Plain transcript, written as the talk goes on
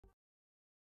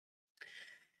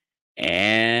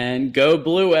And go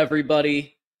blue,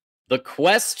 everybody. The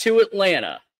quest to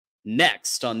Atlanta,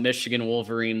 next on Michigan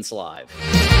Wolverines Live.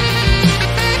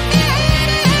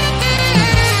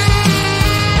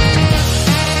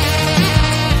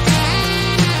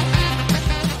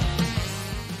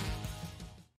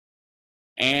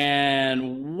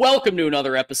 And welcome to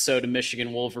another episode of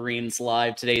Michigan Wolverines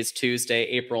Live. Today is Tuesday,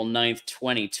 April 9th,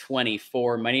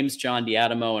 2024. My name is John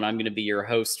D'Adamo, and I'm going to be your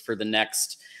host for the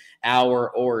next hour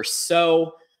or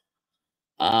so.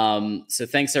 So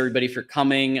thanks everybody for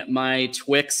coming. My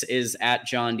Twix is at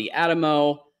John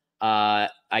D'Adamo.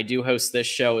 I do host this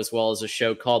show as well as a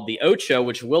show called The Ocho,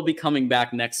 which will be coming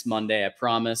back next Monday, I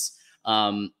promise.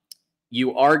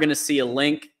 You are going to see a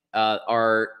link.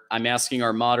 I'm asking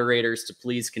our moderators to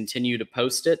please continue to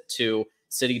post it to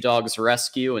City Dogs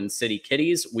Rescue and City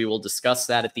Kitties. We will discuss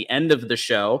that at the end of the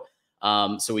show.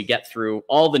 So we get through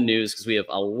all the news because we have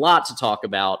a lot to talk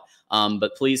about.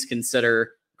 But please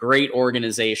consider great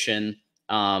organization,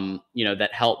 that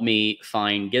helped me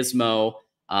find Gizmo.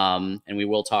 And we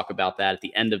will talk about that at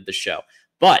the end of the show.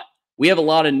 But we have a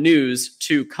lot of news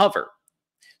to cover.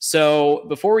 So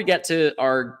before we get to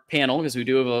our panel, because we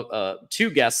do have two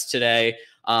guests today,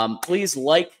 please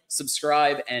like,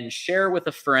 subscribe, and share with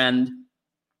a friend.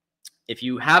 If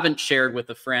you haven't shared with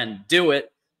a friend, do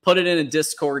it. Put it in a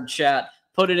Discord chat.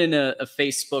 Put it in a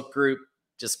Facebook group.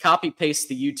 Just copy paste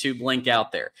the YouTube link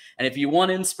out there. And if you want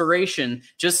inspiration,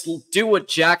 just do what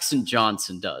Jackson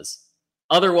Johnson does,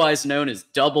 otherwise known as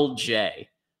Double J.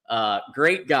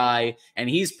 Great guy, and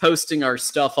he's posting our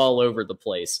stuff all over the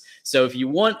place. So if you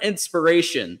want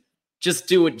inspiration, just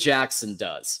do what Jackson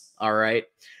does. All right.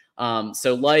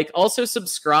 So also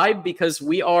subscribe, because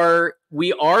we are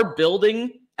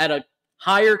building at a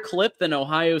higher clip than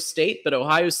Ohio State, but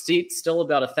Ohio State's still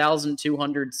about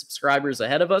 1,200 subscribers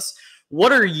ahead of us.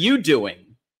 What are you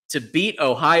doing to beat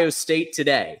Ohio State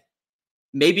today?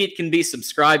 Maybe it can be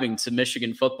subscribing to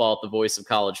Michigan Football at the Voice of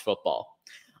College Football.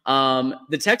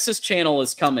 The Texas channel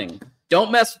is coming.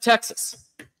 Don't mess with Texas.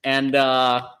 And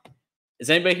is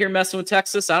anybody here messing with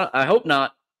Texas? I hope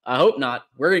not. I hope not.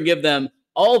 We're going to give them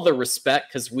all the respect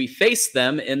because we face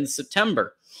them in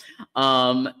September.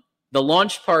 The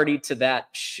launch party to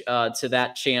that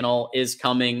channel is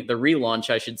coming, the relaunch,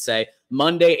 I should say,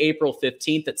 Monday, April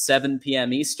 15th at 7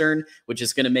 p.m. Eastern, which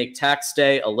is going to make tax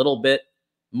day a little bit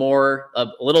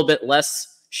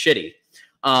less shitty.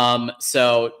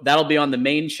 So that'll be on the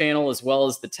main channel as well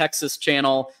as the Texas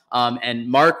channel. And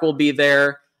Mark will be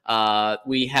there.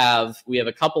 We have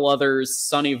a couple others,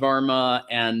 Sonny Varma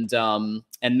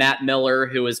and Matt Miller,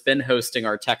 who has been hosting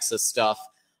our Texas stuff,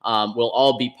 will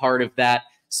all be part of that.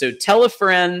 So tell a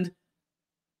friend,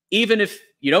 even if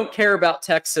you don't care about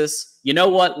Texas, you know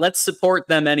what? Let's support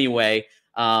them anyway.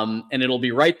 And it'll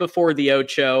be right before the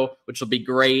Ocho, which will be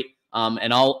great.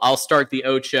 And I'll start the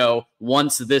Ocho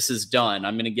once this is done.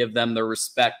 I'm going to give them the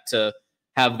respect to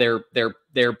have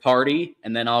their party,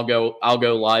 and then I'll go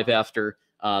live after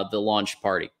the launch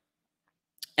party.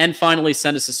 And finally,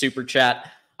 send us a super chat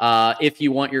if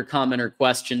you want your comment or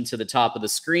question to the top of the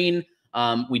screen.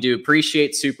 We do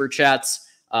appreciate super chats,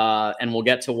 and we'll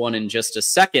get to one in just a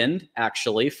second,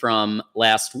 actually, from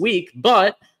last week.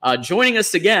 But joining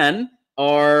us again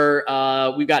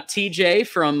we've got TJ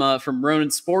from Ronin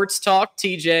Sports Talk.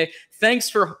 TJ, thanks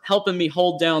for helping me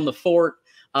hold down the fort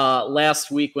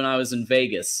last week when I was in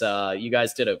Vegas. You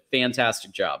guys did a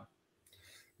fantastic job.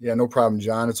 Yeah, no problem,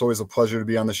 John. It's always a pleasure to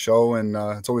be on the show, and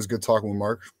it's always good talking with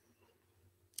Mark.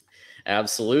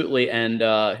 Absolutely. And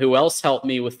who else helped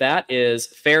me with that is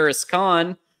Farris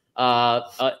Khan,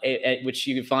 which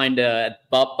you can find at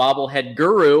Bobblehead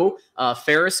Guru.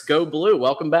 Farris, go blue.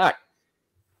 Welcome back.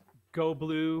 Go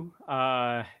blue.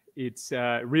 It's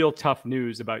real tough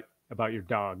news about your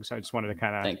dogs. I just wanted to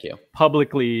kind of thank you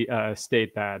publicly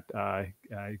state that.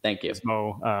 Thank you.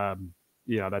 Gizmo,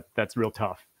 that's real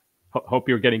tough. Hope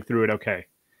you're getting through it okay.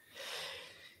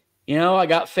 I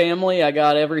got family, I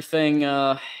got everything,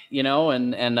 and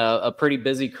a pretty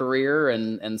busy career,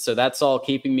 and so that's all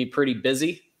keeping me pretty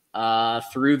busy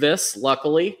through this,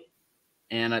 luckily.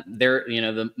 And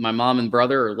my mom and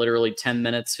brother are literally 10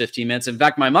 minutes, 15 minutes. In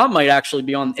fact, my mom might actually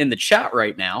be in the chat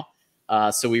right now.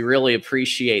 So we really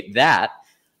appreciate that.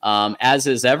 As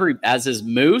is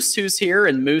Moose, who's here.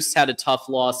 And Moose had a tough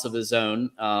loss of his own.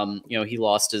 He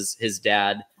lost his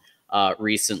dad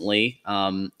recently.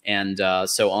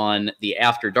 So on the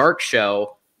After Dark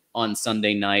show on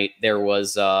Sunday night, there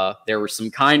were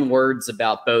some kind words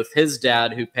about both his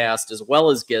dad, who passed, as well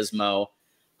as Gizmo.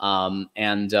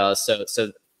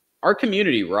 So our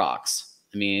community rocks.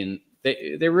 I mean,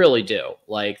 they really do.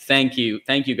 Thank you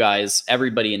guys,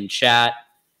 everybody in chat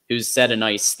who's said a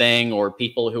nice thing, or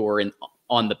people who were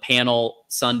on the panel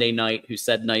Sunday night who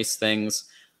said nice things.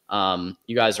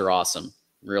 You guys are awesome.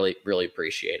 Really, really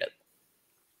appreciate it.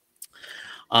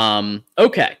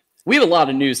 Okay. We have a lot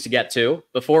of news to get to.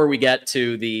 Before we get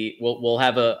to we'll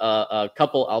have a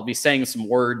couple, I'll be saying some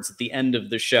words at the end of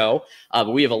the show,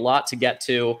 but we have a lot to get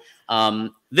to.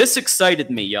 This excited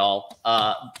me, y'all.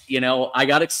 I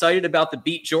got excited about the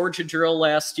Beat Georgia drill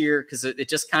last year because it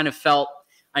just kind of felt,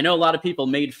 I know a lot of people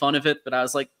made fun of it, but I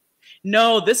was like,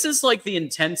 no, this is like the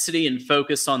intensity and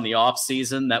focus on the off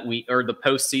season or the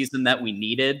postseason that we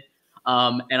needed.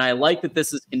 And I like that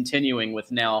this is continuing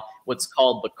with now what's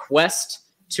called the Quest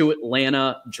to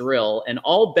Atlanta drill. And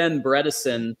all Ben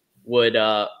Bredesen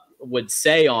would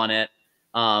say on it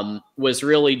was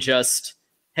really just,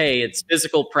 hey, it's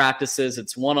physical practices,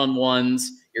 it's one-on-ones.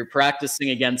 You're practicing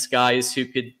against guys who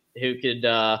could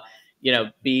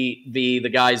be the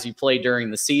guys you play during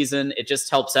the season. It just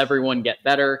helps everyone get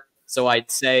better. So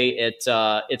I'd say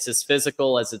it's as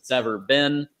physical as it's ever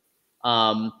been.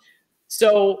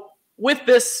 So with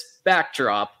this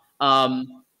backdrop,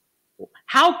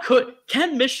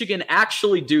 can Michigan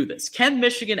actually do this? Can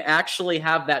Michigan actually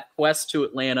have that quest to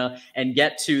Atlanta and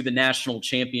get to the national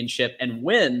championship and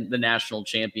win the national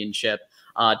championship?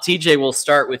 TJ, we'll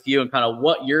start with you and kind of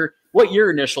what your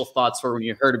initial thoughts were when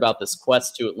you heard about this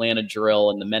quest to Atlanta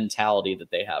drill and the mentality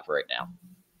that they have right now.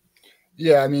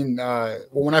 Yeah, I mean,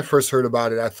 when I first heard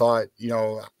about it, I thought,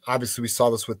 obviously we saw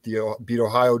this with the Beat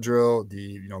Ohio drill,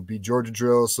 the Beat Georgia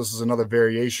drill. So this is another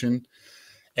variation.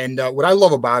 And what I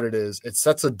love about it is it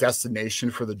sets a destination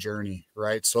for the journey,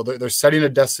 right? So they're setting a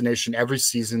destination every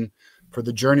season for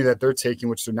the journey that they're taking,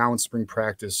 which they're now in spring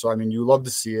practice. So, I mean, you love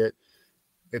to see it.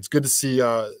 It's good to see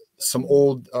some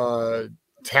old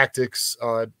tactics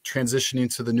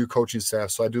transitioning to the new coaching staff.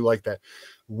 So I do like that.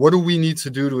 What do we need to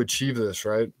do to achieve this,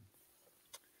 right?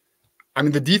 I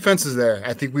mean, the defense is there.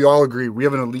 I think we all agree. We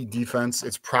have an elite defense.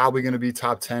 It's probably going to be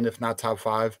top 10, if not top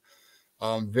 5.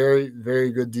 Very,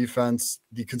 very good defense.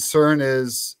 The concern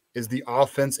is the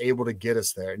offense able to get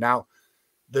us there? Now,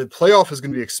 the playoff is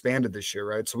going to be expanded this year,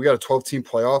 right? So we got a 12-team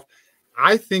playoff.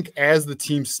 I think as the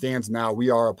team stands now, we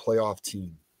are a playoff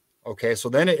team. Okay, so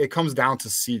then it comes down to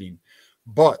seeding.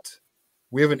 But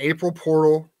we have an April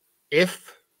portal.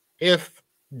 If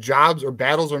jobs or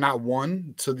battles are not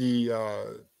won to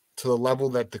the level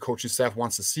that the coaching staff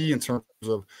wants to see in terms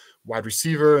of wide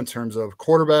receiver, in terms of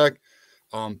quarterback,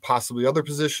 possibly other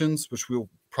positions, which we'll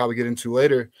probably get into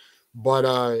later. But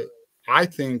I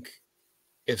think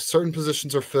if certain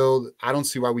positions are filled, I don't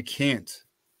see why we can't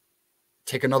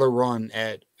take another run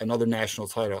at another national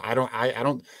title. I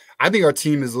think our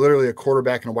team is literally a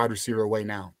quarterback and a wide receiver away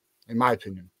now, in my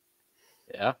opinion.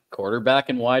 Yeah, quarterback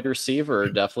and wide receiver are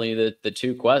definitely the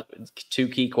two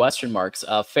key question marks.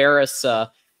 Farris,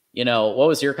 what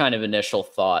was your kind of initial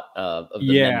thought of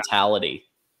the mentality?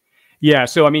 Yeah,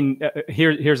 so I mean,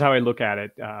 here's how I look at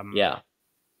it.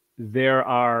 There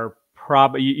are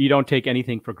probably, you don't take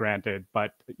anything for granted,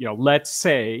 but let's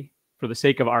say, for the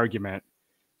sake of argument,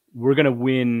 we're going to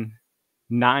win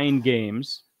 9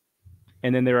 games,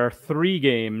 and then there are 3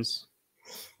 games,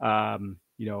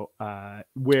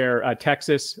 where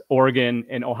Texas, Oregon,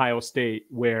 and Ohio State,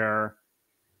 where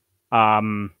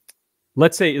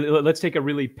let's take a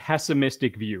really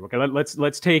pessimistic view. Okay,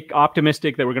 let's take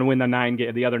optimistic that we're going to win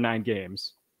the other 9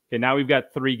 games. Okay, now we've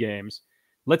got 3 games.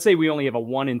 Let's say we only have a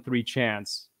 1 in 3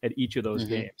 chance at each of those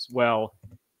games. Well,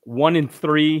 1 in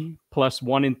 3 plus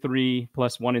 1 in 3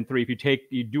 plus 1 in 3. If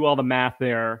you do all the math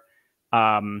there,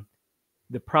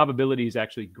 the probability is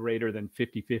actually greater than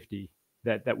 50-50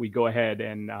 that we go ahead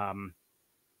and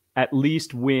at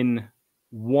least win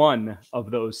 1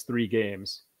 of those 3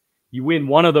 games. You win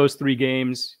 1 of those 3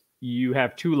 games, you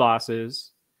have 2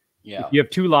 losses. Yeah. If you have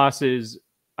 2 losses,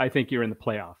 I think you're in the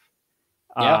playoff.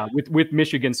 With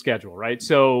Michigan's schedule, right?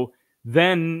 So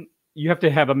then you have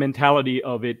to have a mentality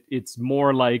of it. It's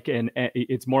more like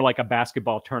a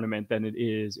basketball tournament than it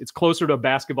is. It's closer to a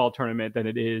basketball tournament than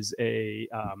it is a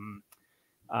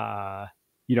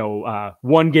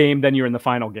one game, then you're in the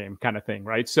final game kind of thing,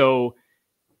 right? So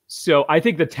I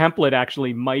think the template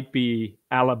actually might be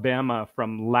Alabama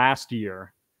from last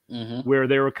year, where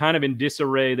they were kind of in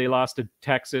disarray. They lost to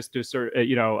Texas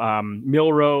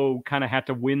Milroe kind of had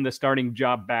to win the starting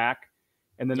job back.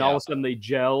 And then all of a sudden they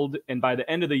gelled. And by the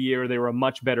end of the year, they were a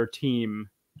much better team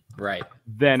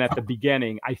than at the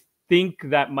beginning. I think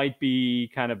that might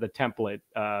be kind of the template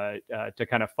to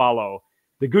kind of follow.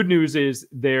 The good news is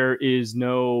there is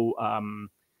no,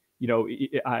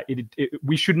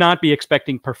 we should not be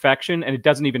expecting perfection, and it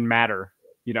doesn't even matter.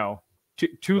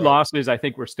 Two losses, I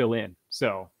think we're still in.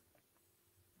 So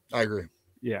I agree.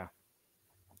 Yeah.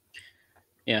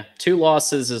 Yeah, 2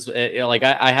 losses is like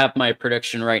I have my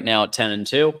prediction right now at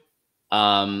 10-2.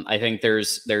 I think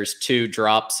there's 2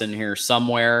 drops in here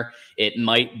somewhere. It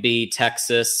might be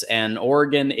Texas and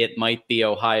Oregon. It might be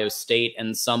Ohio State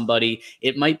and somebody.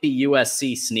 It might be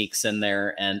USC sneaks in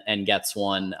there and gets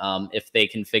one if they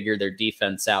can figure their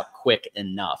defense out quick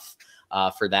enough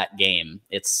for that game.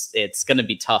 It's going to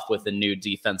be tough with the new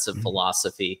defensive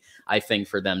philosophy, I think,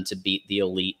 for them to beat the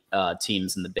elite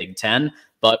teams in the Big Ten.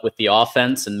 But with the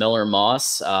offense and Miller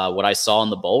Moss, what I saw in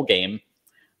the bowl game,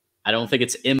 I don't think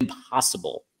it's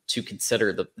impossible to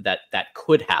consider that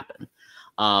could happen.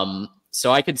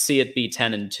 So I could see it be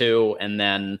 10-2, and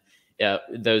then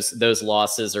those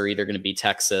losses are either going to be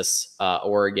Texas,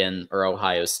 Oregon, or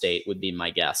Ohio State would be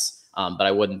my guess. But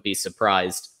I wouldn't be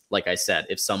surprised, like I said,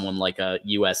 if someone like a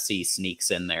USC sneaks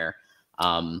in there.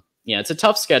 It's a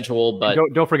tough schedule, but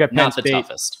don't forget Penn not State. The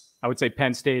toughest. I would say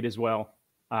Penn State as well.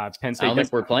 Penn State. I don't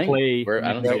think we're playing. We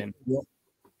don't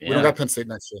got Penn State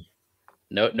next year.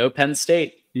 No Penn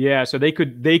State. Yeah, so they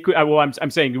could. Well, I'm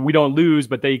saying we don't lose,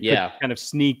 but they could kind of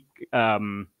sneak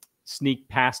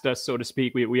past us, so to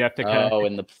speak. We have to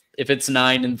kind of. If it's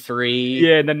 9-3.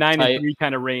 Yeah, in the 9-3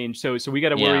 kind of range. So we got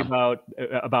to worry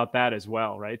about that as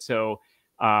well, right? So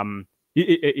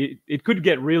it could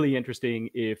get really interesting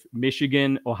if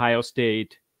Michigan, Ohio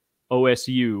State,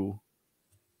 OSU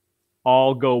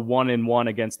all go 1-1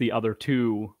 against the other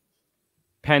 2.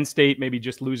 Penn State maybe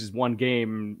just loses one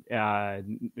game,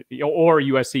 or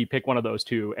USC pick one of those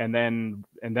 2, and then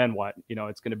what?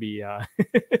 It's going to be,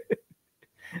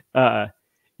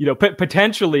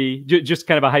 potentially just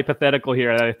kind of a hypothetical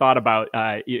here that I thought about.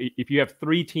 If you have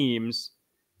 3 teams,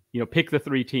 pick the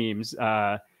 3 teams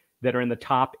that are in the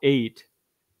top 8.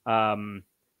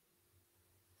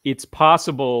 It's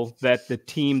possible that the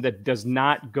team that does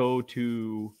not go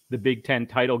to the Big Ten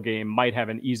title game might have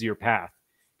an easier path,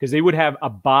 because they would have a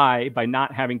bye by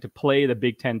not having to play the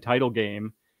Big Ten title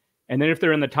game. And then if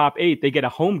they're in the top 8, they get a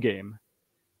home game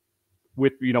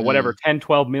with, whatever,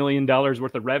 $10-12 million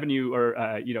worth of revenue,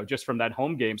 or, just from that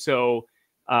home game. So,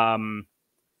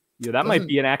 that might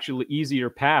be an actually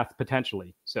easier path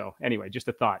potentially. So anyway, just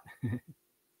a thought.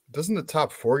 Doesn't the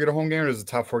top 4 get a home game, or does the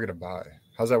top 4 get a bye?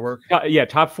 How's that work?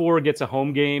 Top 4 gets a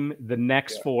home game. The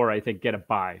next 4, I think, get a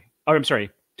bye. Oh, I'm sorry.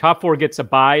 Top 4 gets a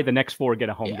bye. The next 4 get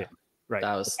a home game. Right.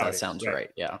 That sounds right.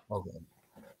 Yeah.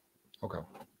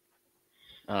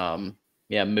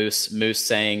 Okay. Moose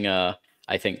saying,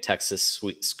 I think Texas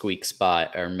squeaks by,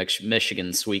 or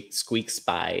Michigan squeaks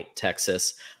by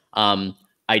Texas. I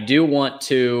do want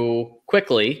to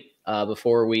quickly,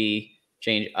 before we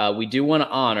change, we do want to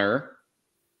honor,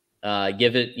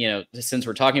 give it, since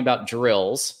we're talking about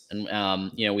drills, and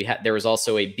there was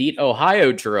also a Beat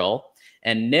Ohio drill,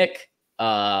 and Nick,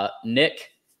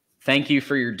 thank you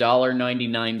for your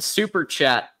 $1.99 super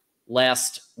chat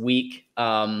last week.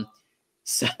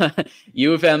 So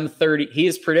U of M 30. He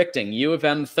is predicting U of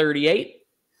M 38,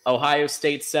 Ohio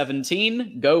State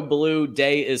 17. Go Blue.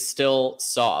 Day is still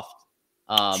soft.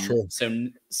 Sure.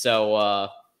 So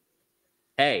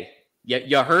hey,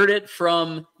 you heard it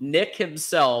from Nick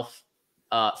himself.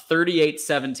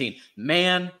 38-17.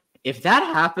 Man, if that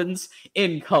happens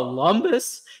in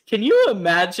Columbus, can you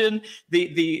imagine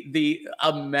the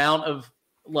amount of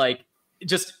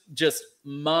just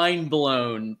mind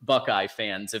blown Buckeye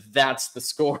fans if that's the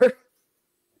score?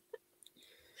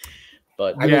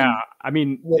 But it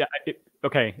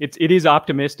is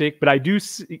optimistic, but I do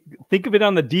think of it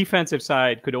on the defensive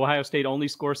side. Could Ohio State only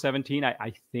score 17?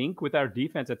 I think with our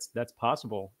defense, that's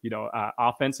possible.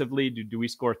 Offensively, do we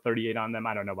score 38 on them?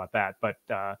 I don't know about that, but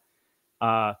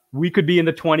we could be in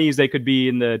the 20s. They could be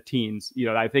in the teens.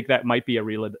 I think that might be a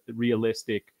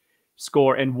realistic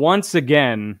score. And once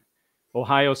again,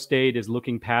 Ohio State is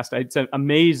looking past. It's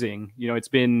amazing. It's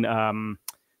been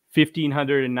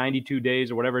 1,592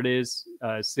 days or whatever it is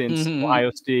since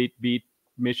Ohio State beat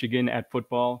Michigan at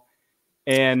football.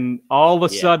 And all of a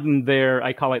sudden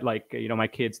I call it my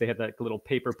kids, they had that little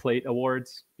paper plate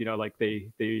awards,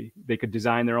 they could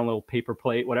design their own little paper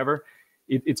plate, whatever.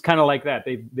 It's kind of like that.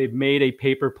 They've made a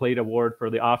paper plate award for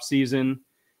the off season.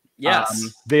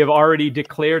 Yes. They have already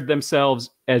declared themselves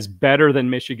as better than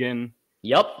Michigan.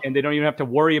 Yep. And they don't even have to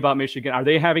worry about Michigan. Are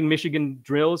they having Michigan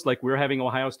drills like we're having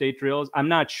Ohio State drills? I'm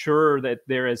not sure that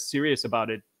they're as serious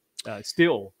about it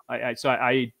still.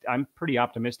 I'm pretty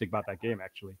optimistic about that game,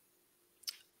 actually.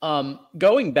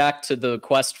 Going back to the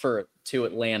quest to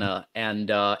Atlanta and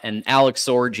Alex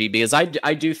Orji, because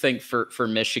I do think for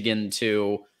Michigan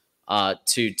to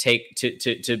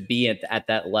be at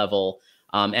that level,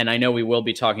 and I know we will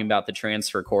be talking about the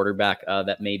transfer quarterback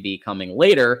that may be coming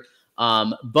later,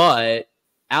 but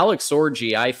Alex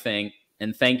Orji, I think,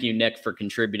 and thank you, Nick, for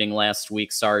contributing last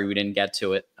week. Sorry we didn't get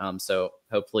to it. So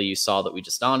hopefully you saw that we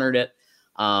just honored it.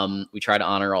 We try to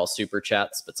honor all super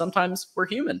chats, but sometimes we're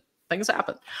human. Things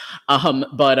happen.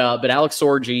 But Alex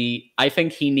Orji, I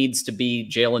think he needs to be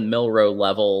Jalen Milroe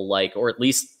level, like, or at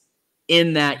least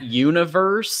in that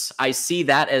universe. I see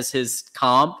that as his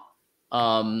comp,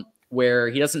 where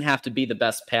he doesn't have to be the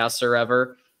best passer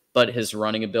ever, but his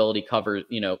running ability covers,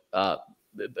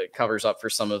 covers up for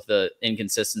some of the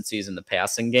inconsistencies in the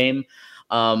passing game.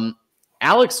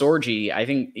 Alex Orji, I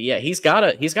think, yeah, he's got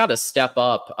to step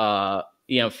up,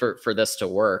 for this to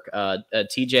work.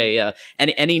 TJ,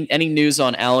 any news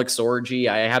on Alex Orji?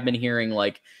 I have been hearing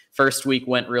like first week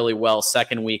went really well,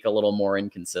 second week a little more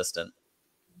inconsistent.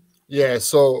 Yeah.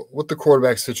 So with the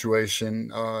quarterback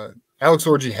situation, Alex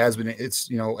Orji has been,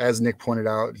 as Nick pointed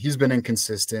out, he's been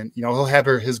inconsistent. He'll have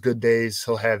his good days.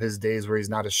 He'll have his days where he's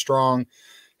not as strong.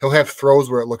 He'll have throws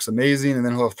where it looks amazing, and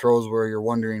then he'll have throws where you're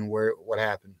wondering what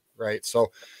happened, right?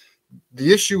 So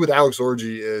the issue with Alex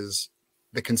Orji is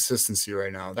the consistency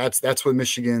right now. That's what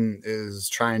Michigan is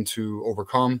trying to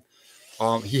overcome.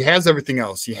 He has everything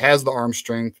else. He has the arm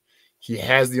strength. He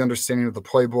has the understanding of the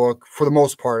playbook for the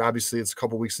most part. Obviously, it's a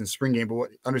couple weeks in the spring game,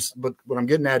 but what I'm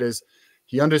getting at is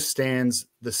he understands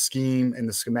the scheme and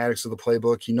the schematics of the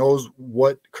playbook. He knows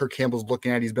what Kirk Campbell's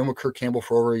looking at. He's been with Kirk Campbell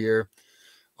for over a year.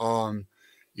 And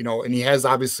he has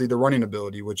obviously the running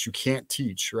ability, which you can't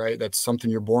teach, right? That's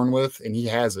something you're born with, and he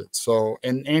has it. So,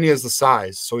 and he has the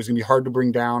size, so he's gonna be hard to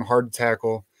bring down, hard to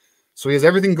tackle. So he has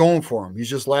everything going for him. He's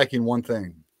just lacking one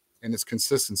thing, and it's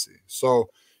consistency. So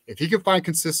if he can find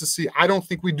consistency, I don't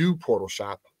think we do portal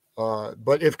shop.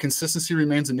 But if consistency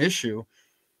remains an issue,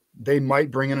 they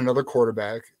might bring in another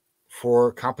quarterback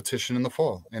for competition in the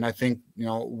fall. And I think,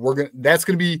 that's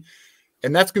going to be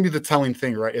the telling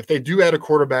thing, right? If they do add a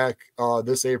quarterback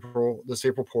this April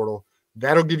portal,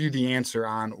 that'll give you the answer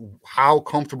on how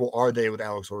comfortable are they with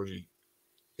Alex Orji.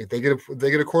 If they get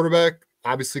a quarterback,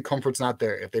 obviously comfort's not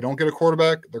there. If they don't get a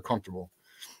quarterback, they're comfortable.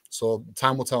 So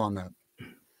time will tell on that.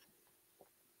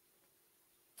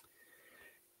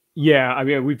 Yeah, I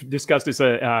mean, we've discussed this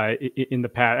in the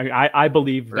past. I mean, I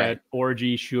believe that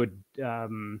Orji should.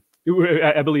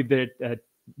 I believe that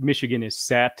Michigan is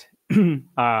set.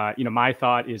 My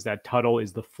thought is that Tuttle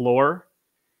is the floor,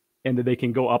 and that they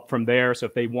can go up from there. So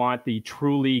if they want the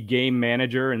truly game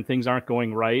manager and things aren't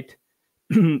going right,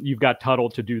 you've got Tuttle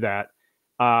to do that.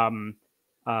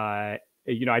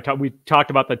 We talked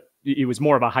about it was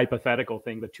more of a hypothetical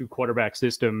thing, the 2 quarterback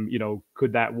system.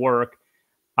 Could that work?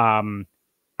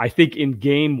 I think in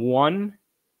game 1,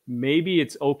 maybe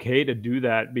it's okay to do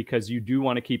that because you do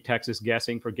want to keep Texas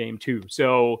guessing for game 2.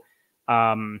 So,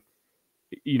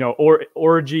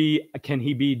 Orji, can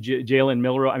he be Jalen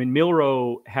Milroe? I mean,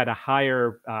 Milroe had a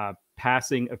higher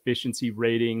passing efficiency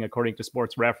rating, according to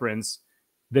Sports Reference,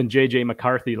 than J.J.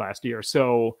 McCarthy last year.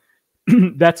 So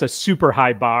that's a super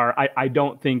high bar. I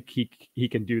don't think he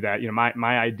can do that.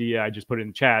 My idea, I just put it in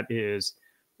the chat, is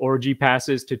Orji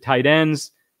passes to tight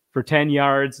ends for 10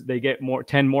 yards. They get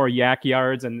 10 more yak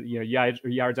yards and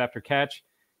yards after catch.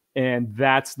 And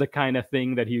that's the kind of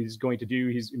thing that he's going to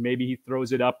do. Maybe he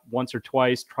throws it up once or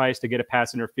twice, tries to get a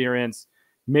pass interference.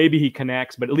 Maybe he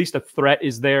connects, but at least a threat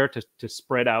is there to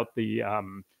spread out the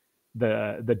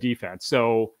defense.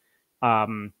 So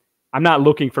I'm not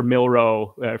looking for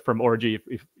Milroe from Orji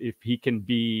if he can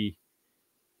be.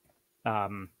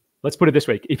 Let's put it this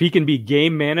way: if he can be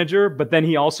game manager, but then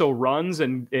he also runs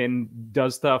and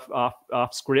does stuff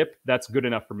off script, that's good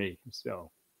enough for me.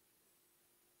 So.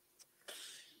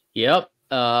 Yep.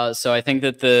 So I think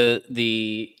that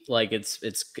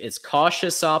it's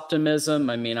cautious optimism.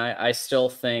 I mean, I still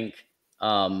think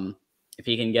if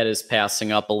he can get his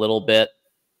passing up a little bit,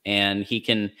 and he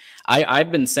can,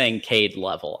 I've been saying Cade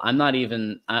level. I don't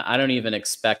even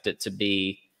expect it to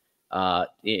be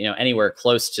anywhere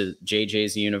close to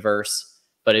JJ's universe.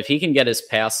 But if he can get his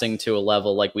passing to a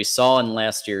level like we saw in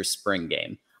last year's spring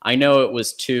game, I know it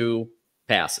was 2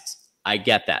 passes. I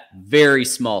get that. Very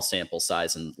small sample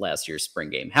size in last year's spring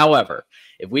game. However,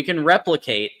 if we can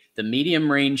replicate the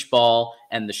medium range ball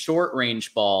and the short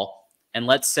range ball, and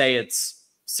let's say it's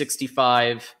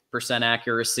 65%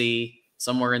 accuracy,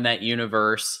 somewhere in that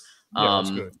universe,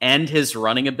 and his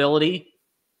running ability,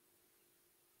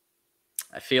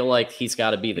 I feel like he's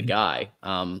got to be the guy.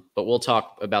 But we'll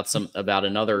talk about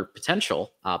another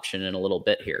potential option in a little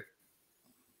bit here.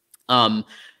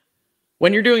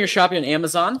 When you're doing your shopping on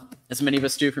Amazon, as many of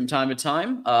us do from time to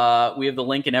time, we have the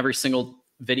link in every single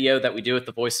video that we do at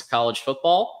the Voice of College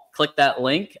Football. Click that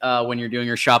link when you're doing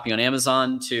your shopping on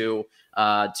Amazon to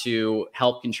to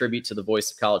help contribute to the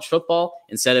Voice of College Football.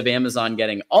 Instead of Amazon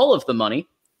getting all of the money,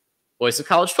 Voice of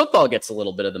College Football gets a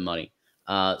little bit of the money.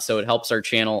 So it helps our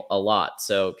channel a lot.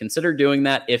 So consider doing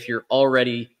that if you've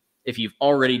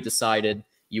already decided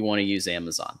you want to use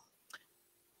Amazon.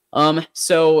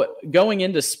 So going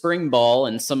into spring ball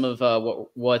and some of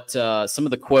some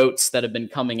of the quotes that have been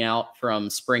coming out from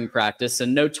spring practice,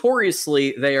 and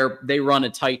notoriously they run a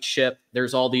tight ship.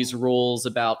 There's all these rules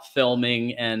about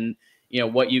filming and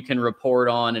what you can report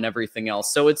on and everything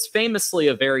else. So it's famously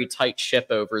a very tight ship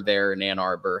over there in Ann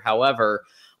Arbor. However,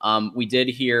 we did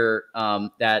hear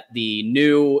that the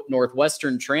new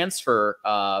Northwestern transfer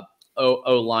O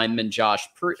lineman Josh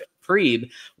Preeb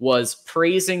was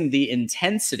praising the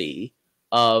intensity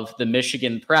of the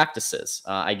Michigan practices.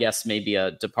 I guess maybe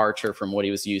a departure from what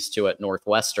he was used to at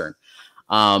Northwestern.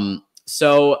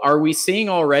 So are we seeing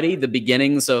already the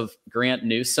beginnings of Grant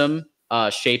Newsome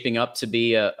shaping up to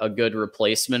be a good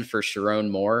replacement for Sharon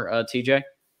Moore, TJ?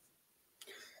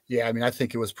 Yeah, I mean, I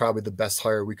think it was probably the best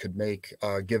hire we could make,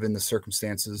 given the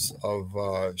circumstances of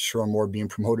Sharon Moore being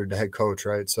promoted to head coach,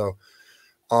 right? So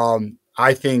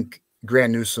I think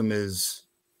Grant Newsome is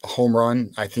a home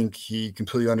run. I think he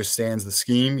completely understands the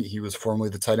scheme. He was formerly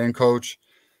the tight end coach.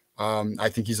 I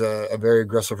think he's a very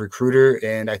aggressive recruiter,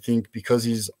 and I think because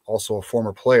he's also a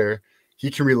former player,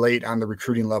 he can relate on the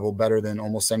recruiting level better than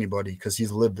almost anybody because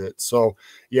he's lived it. So,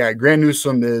 yeah, Grant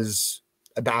Newsome is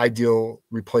the ideal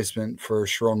replacement for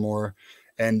Sharon Moore,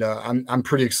 and I'm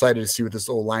pretty excited to see what this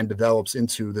old line develops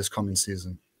into this coming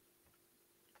season.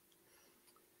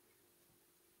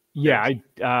 Yeah,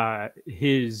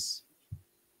 his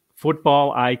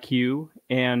football IQ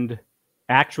and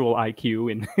actual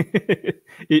IQ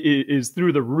is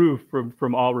through the roof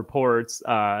from all reports.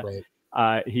 Right.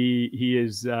 He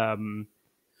was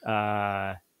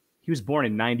born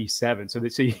in '97, so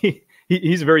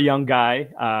he's a very young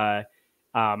guy.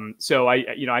 So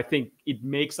I think it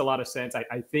makes a lot of sense.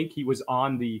 I think he was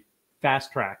on the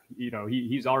fast track.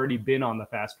 He's already been on the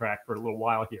fast track for a little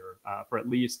while here, for at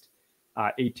least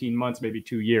 18 months, maybe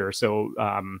 2 years. So,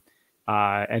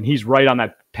 and he's right on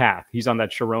that path. He's on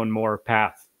that Sharon Moore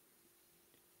path.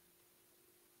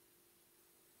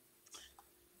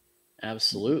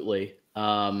 Absolutely.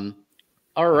 All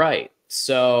right.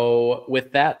 So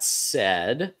with that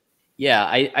said, yeah,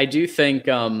 I do think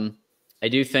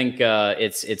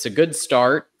it's a good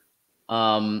start.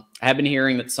 I have been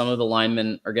hearing that some of the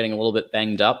linemen are getting a little bit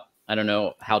banged up. I don't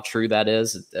know how true that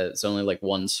is. It's only like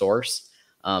one source.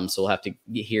 So we'll have to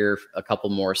hear a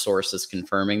couple more sources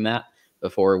confirming that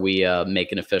before we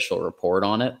make an official report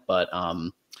on it. But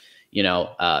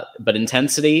but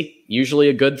intensity, usually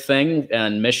a good thing.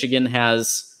 And Michigan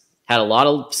has had a lot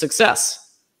of success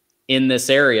in this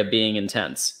area being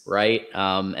intense, right?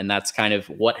 And that's kind of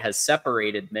what has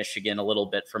separated Michigan a little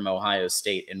bit from Ohio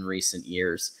State in recent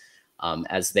years,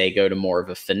 as they go to more of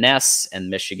a finesse and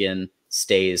Michigan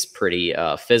stays pretty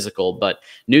physical. But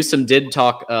Newsome did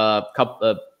talk a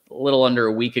little under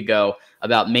a week ago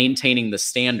about maintaining the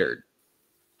standard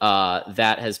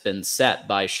that has been set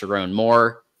by Sharon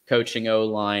Moore, coaching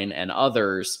O-line, and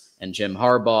others, and Jim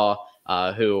Harbaugh,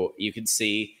 who you can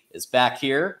see is back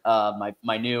here.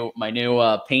 My new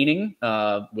painting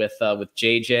with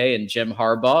JJ and Jim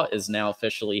Harbaugh is now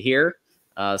officially here.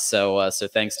 So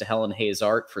thanks to Helen Hayes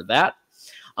Art for that.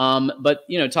 But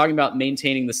talking about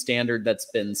maintaining the standard that's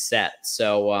been set.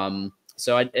 So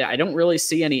I don't really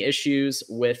see any issues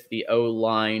with the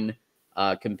O-line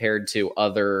compared to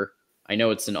other. I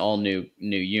know it's an all new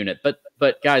unit,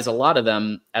 but guys, a lot of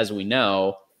them, as we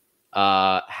know,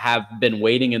 have been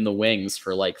waiting in the wings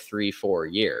for like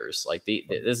 3-4 years. Like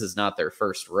this is not their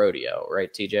first rodeo,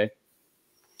 right, TJ?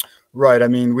 Right. I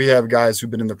mean, we have guys who've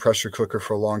been in the pressure cooker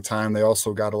for a long time. They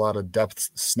also got a lot of depth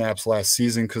snaps last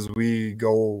season because we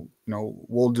go,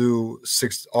 we'll do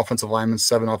 6 offensive linemen,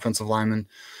 7 offensive linemen.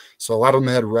 So a lot of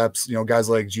them had reps, guys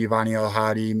like Giovanni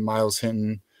El-Hadi, Miles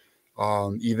Hinton,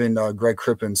 even Greg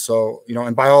Crippen. So,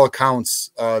 and by all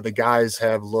accounts, the guys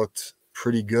have looked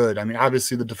pretty good. I mean,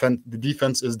 obviously the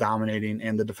defense is dominating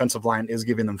and the defensive line is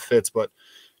giving them fits, but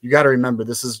you got to remember,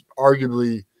 this is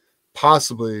arguably,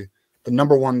 possibly the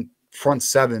 #1 front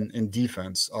 7 in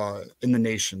defense in the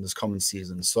nation this coming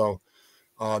season. So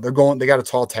they got a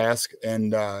tall task.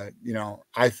 And,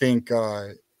 I think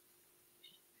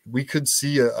we could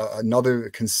see another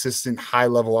consistent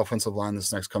high-level offensive line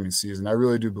this next coming season. I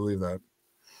really do believe that.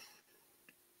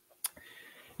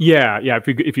 Yeah.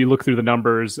 If you look through the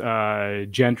numbers,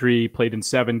 Gentry played in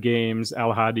 7 games,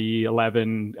 El-Hadi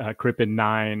 11, Crippen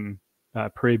 9,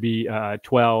 Preeby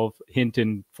 12,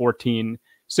 Hinton 14.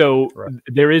 So right.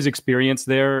 There is experience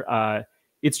there.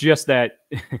 It's just that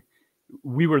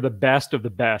we were the best of the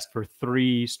best for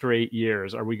 3 straight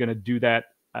years. Are we going to do that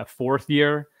a 4th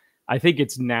year? I think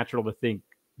it's natural to think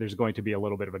there's going to be a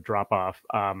little bit of a drop off.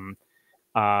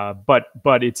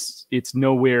 But it's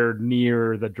nowhere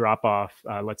near the drop off,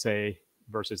 let's say,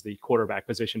 versus the quarterback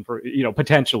position for,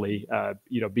 potentially,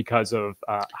 because of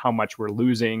how much we're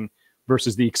losing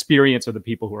versus the experience of the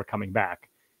people who are coming back.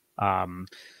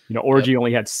 Orji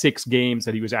only had 6 games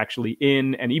that he was actually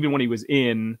in. And even when he was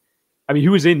in, I mean, he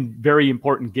was in very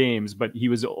important games, but he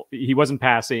wasn't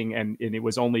passing, and it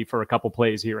was only for a couple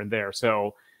plays here and there.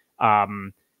 So,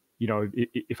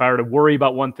 if I were to worry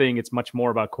about one thing, it's much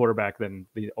more about quarterback than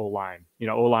the O-line.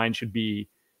 O-line should be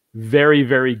very,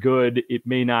 very good. It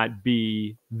may not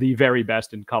be the very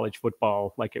best in college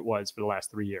football like it was for the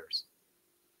last 3 years.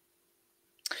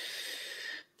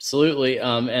 Absolutely.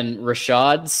 And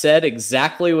Rashad said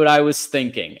exactly what I was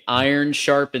thinking. Iron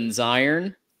sharpens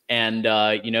iron. And,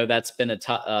 that's been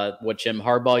what Jim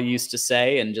Harbaugh used to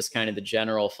say, and just kind of the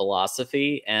general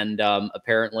philosophy. And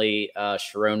apparently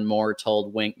Sharon Moore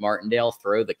told Wink Martindale,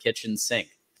 throw the kitchen sink,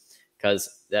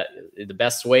 because the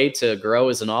best way to grow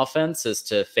as an offense is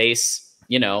to face,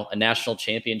 a national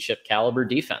championship caliber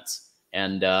defense.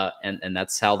 And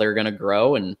that's how they're going to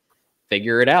grow and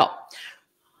figure it out.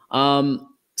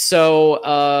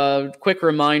 So quick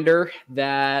reminder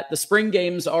that the spring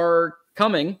games are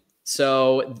coming.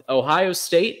 So Ohio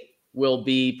State will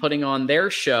be putting on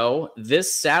their show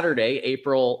this Saturday,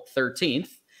 April 13th.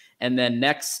 And then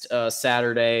next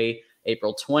Saturday,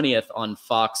 April 20th on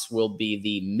Fox will be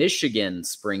the Michigan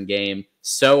spring game.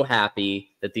 So happy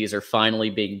that these are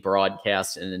finally being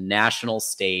broadcast in a national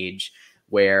stage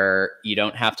where you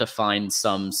don't have to find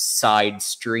some side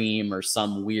stream or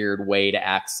some weird way to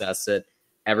access it.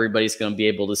 Everybody's going to be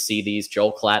able to see these.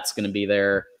 Joel Klatt's going to be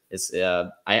there.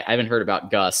 I haven't heard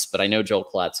about Gus, but I know Joel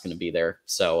Klatt's going to be there.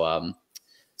 So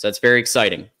that's very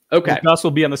exciting. Okay. And Gus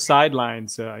will be on the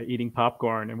sidelines eating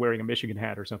popcorn and wearing a Michigan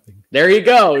hat or something. There you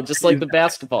go. Just like the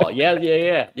basketball.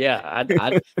 Yeah.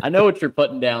 I know what you're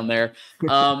putting down there.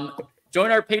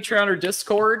 Join our Patreon or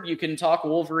Discord. You can talk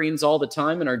Wolverines all the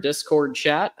time in our Discord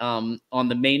chat. On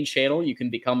the main channel, you can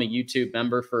become a YouTube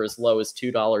member for as low as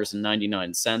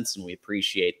 $2.99, and we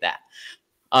appreciate that.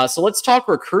 So let's talk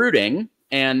recruiting.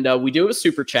 And we do have a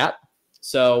super chat,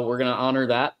 so we're going to honor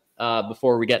that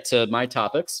before we get to my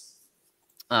topics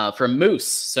from Moose.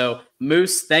 So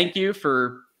Moose, thank you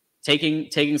for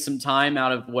taking some time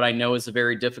out of what I know is a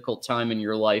very difficult time in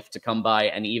your life to come by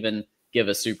and even give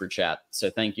a super chat. So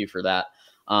thank you for that.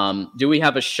 Do we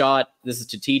have a shot? This is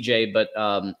to TJ, but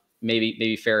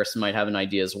maybe Farris might have an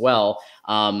idea as well.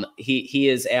 He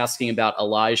is asking about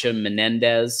Elijah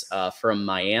Menendez from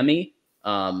Miami.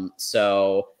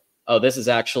 Oh, this is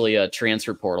actually a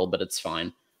transfer portal, but it's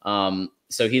fine.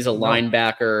 So he's a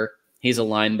linebacker. He's a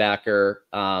linebacker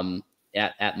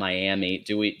at Miami.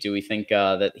 Do we think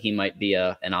that he might be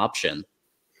an option?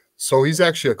 So he's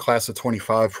actually a class of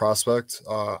 25 prospect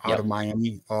out of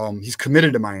Miami. He's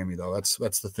committed to Miami though. That's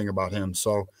the thing about him.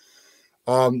 So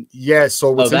yeah.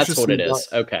 So what's that's what it is.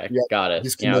 Okay, got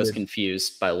it. Yeah, I was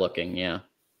confused by looking. Yeah.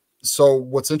 So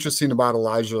what's interesting about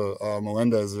Elijah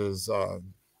Melendez is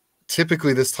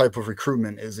typically this type of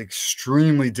recruitment is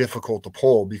extremely difficult to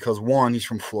pull because 1, he's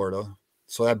from Florida,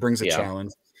 so that brings a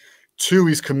challenge. 2,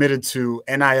 he's committed to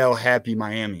NIL happy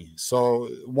Miami. So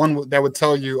one that would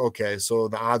tell you, okay, so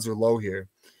the odds are low here.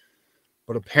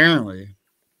 But apparently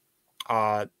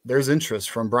there's interest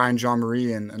from Brian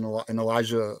Jean-Marie and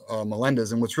Elijah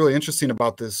Melendez. And what's really interesting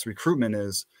about this recruitment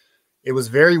is it was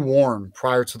very warm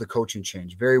prior to the coaching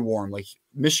change, very warm. Like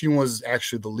Michigan was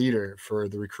actually the leader for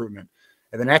the recruitment.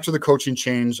 And then after the coaching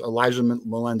change, Elijah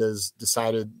Melendez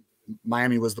decided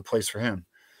Miami was the place for him.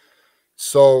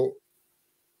 So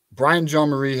Brian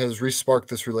Jean-Marie has resparked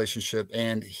this relationship,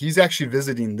 and he's actually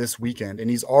visiting this weekend, and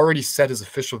he's already set his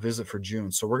official visit for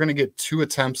June. So we're going to get 2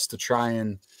 attempts to try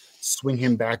and swing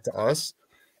him back to us.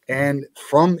 And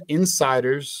from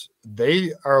insiders,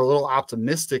 they are a little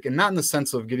optimistic, and not in the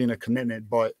sense of getting a commitment,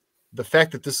 but the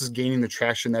fact that this is gaining the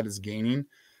traction that it's gaining.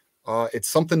 It's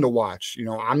something to watch.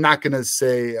 I'm not going to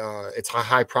say it's a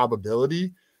high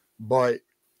probability, but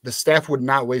the staff would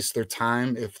not waste their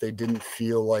time if they didn't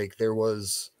feel like there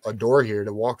was a door here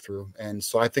to walk through. And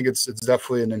so I think it's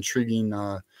definitely an intriguing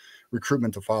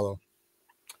recruitment to follow.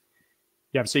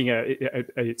 Yeah, I'm seeing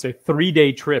it's a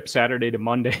 3-day trip, Saturday to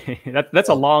Monday. That's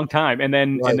a long time, and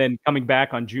then coming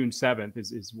back on June 7th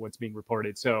is what's being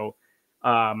reported. So,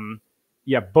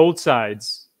 yeah, both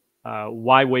sides.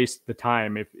 Why waste the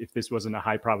time if this wasn't a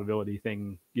high probability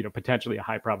thing? Potentially a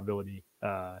high probability.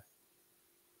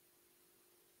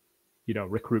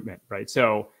 Recruitment, right?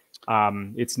 So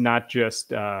It's not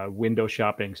just window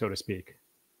shopping, so to speak.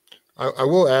 I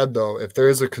will add, though, if there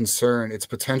is a concern, it's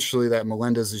potentially that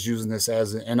Melendez is using this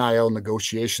as an NIL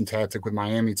negotiation tactic with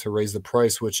Miami to raise the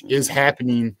price, which is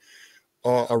happening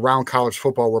around college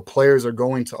football, where players are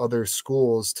going to other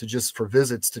schools to just for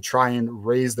visits to try and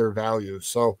raise their value.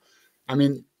 So, I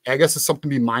mean, I guess it's something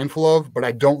to be mindful of, but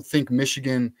I don't think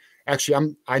Michigan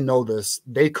actually, I know this,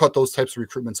 they cut those types of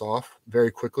recruitments off very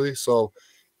quickly. So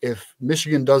if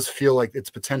Michigan does feel like it's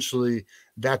potentially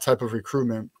that type of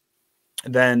recruitment,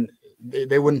 then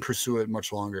they wouldn't pursue it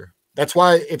much longer. That's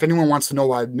why, if anyone wants to know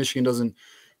why Michigan doesn't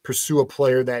pursue a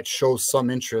player that shows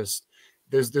some interest,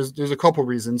 there's a couple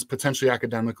reasons, potentially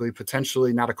academically,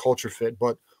 potentially not a culture fit,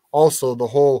 but also the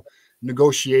whole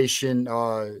negotiation,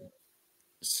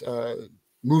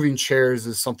 moving chairs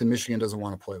is something Michigan doesn't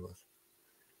want to play with.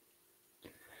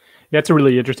 That's a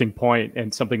really interesting point,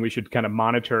 and something we should kind of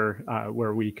monitor,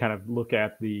 where we kind of look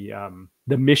at the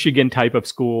Michigan type of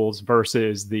schools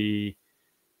versus the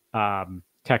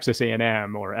Texas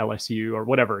A&M or LSU or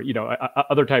whatever,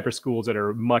 other type of schools that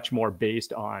are much more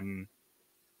based on,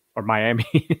 or Miami,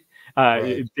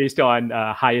 right, based on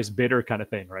highest bidder kind of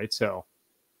thing, right? So,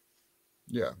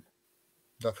 yeah,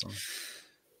 definitely.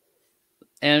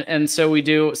 And so we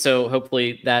do. So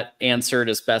hopefully that answered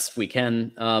as best we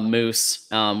can, Moose.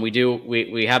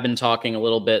 We have been talking a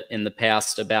little bit in the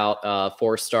past about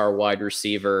 4-star wide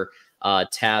receiver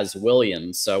Taz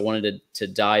Williams. So I wanted to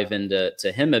dive into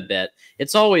him a bit.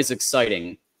 It's always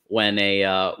exciting when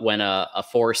a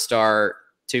 4-star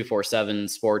 247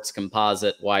 sports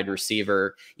composite wide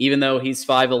receiver, even though he's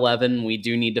 5'11", we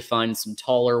do need to find some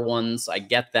taller ones. I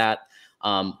get that,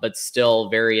 but still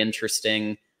very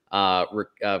interesting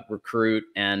recruit,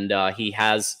 and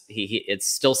it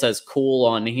still says cool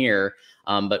on here,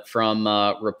 but from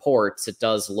reports it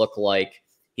does look like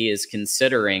he is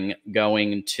considering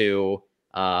going to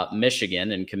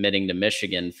Michigan and committing to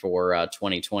Michigan for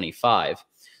 2025.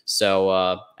 So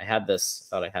I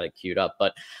thought I had it queued up,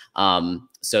 but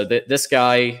so this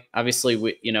guy,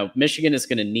 obviously, Michigan is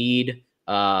going to need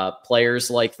players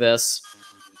like this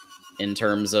in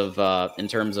terms of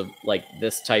like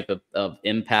this type of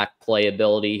impact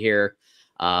playability here,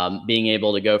 being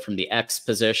able to go from the X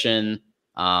position,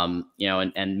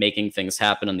 and making things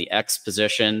happen on the X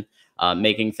position,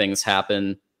 making things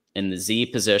happen in the Z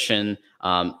position.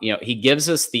 He gives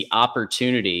us the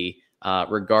opportunity,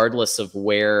 regardless of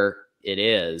where it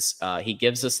is, he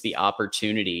gives us the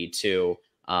opportunity to,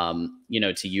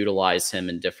 to utilize him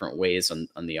in different ways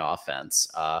on the offense.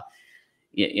 So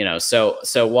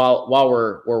while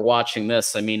we're watching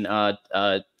this, I mean,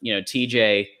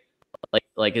 TJ,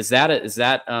 like,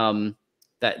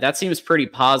 that seems pretty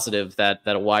positive that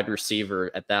a wide receiver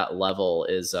at that level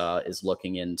is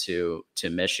looking into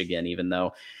Michigan, even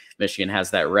though Michigan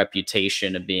has that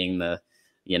reputation of being the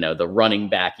running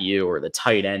back U or the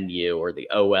tight end U or the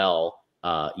OL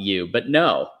U, but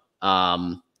no,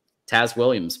 Taz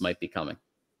Williams might be coming.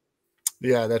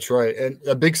 Yeah, that's right. And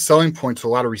a big selling point to a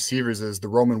lot of receivers is the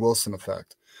Roman Wilson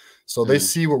effect. So they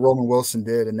see what Roman Wilson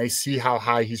did, and they see how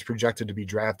high he's projected to be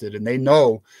drafted, and they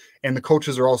know, and the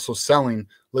coaches are also selling,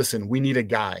 listen, we need a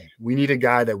guy. We need a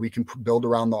guy that we can build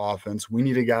around the offense. We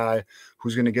need a guy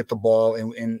who's going to get the ball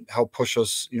and help push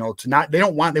us, they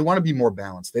want to be more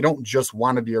balanced. They don't just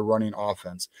want to be a running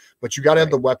offense, but you got to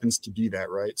have the weapons to be that,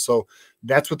 right? So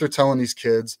that's what they're telling these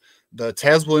kids. The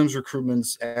Taz Williams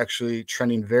recruitment's actually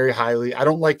trending very highly. I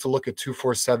don't like to look at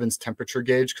 247's temperature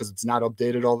gauge because it's not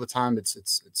updated all the time. It's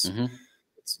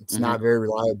not very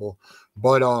reliable.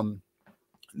 But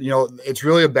it's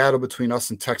really a battle between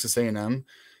us and Texas A&M.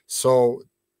 So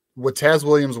what Taz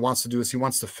Williams wants to do is he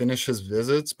wants to finish his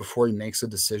visits before he makes a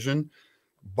decision.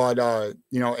 But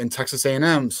in Texas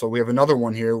A&M, so we have another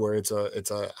one here where it's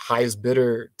a highest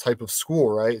bidder type of school,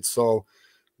 right? So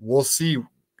we'll see.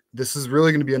 This is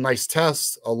really going to be a nice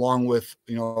test, along with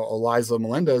Eliza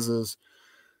Melendez's.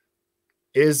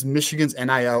 Is Michigan's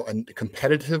NIL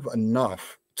competitive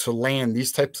enough to land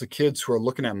these types of kids who are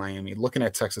looking at Miami, looking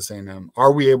at Texas A&M?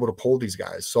 Are we able to pull these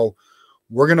guys? So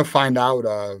we're going to find out,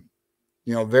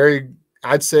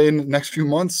 I'd say in the next few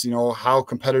months, how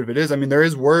competitive it is. I mean, there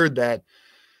is word that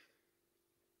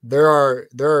there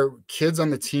are kids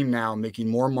on the team now making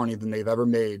more money than they've ever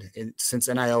made since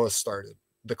NIL has started.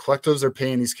 The collectives are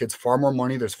paying these kids far more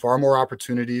money. There's far more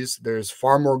opportunities. There's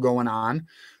far more going on.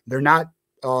 They're not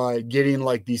getting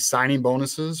like these signing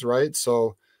bonuses, right?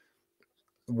 So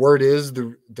word is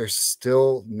they're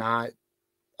still not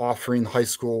offering high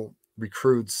school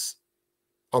recruits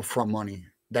upfront money.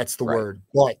 That's the word.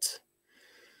 But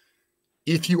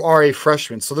if you are a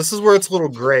freshman. So this is where it's a little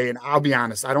gray, and I'll be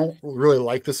honest, I don't really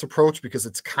like this approach because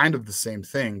it's kind of the same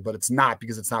thing, but it's not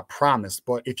because it's not promised.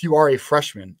 But if you are a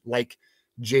freshman, like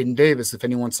Jaden Davis, if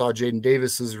anyone saw Jaden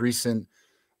Davis's recent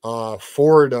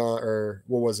Ford or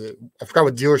what was it? I forgot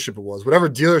what dealership it was. Whatever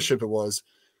dealership it was,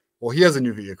 well, he has a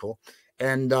new vehicle,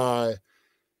 and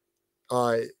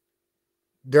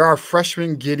there are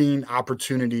freshmen getting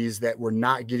opportunities that were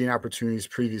not getting opportunities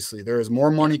previously. There is more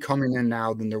money coming in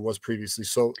now than there was previously.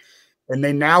 So, and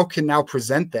they can now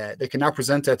present that. They can now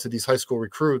present that to these high school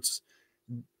recruits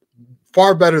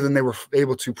far better than they were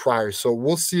able to prior. So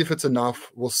we'll see if it's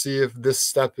enough. We'll see if this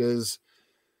step is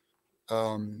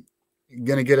going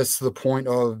to get us to the point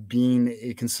of being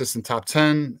a consistent top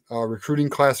 10 recruiting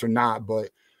class or not. But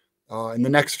in the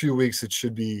next few weeks, it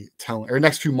should be telling, or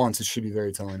next few months, it should be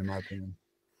very telling, in my opinion.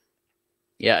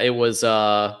 Yeah, it was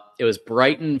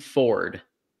Brighton Ford.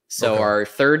 So Okay. our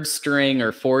third string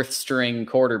or fourth string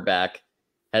quarterback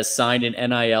has signed an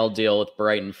NIL deal with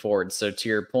Brighton Ford. So to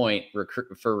your point,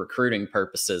 for recruiting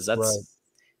purposes,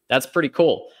 that's pretty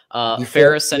cool.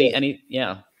 Farris,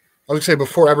 yeah. I would say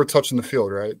before ever touching the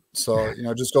field, right? So,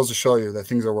 it just goes to show you that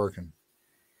things are working.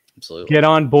 Absolutely. Get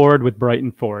on board with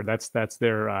Brighton Ford. That's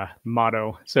their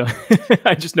motto. So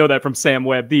I just know that from Sam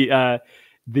Webb. The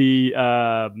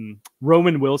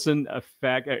Roman Wilson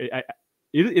effect.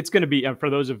 It's going to be, for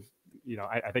those of,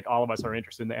 I think all of us are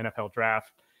interested in the NFL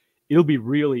draft. It'll be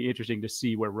really interesting to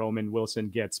see where Roman Wilson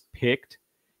gets picked,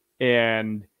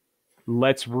 and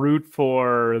let's root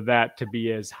for that to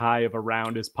be as high of a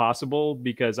round as possible,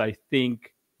 because I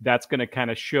think that's going to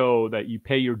kind of show that you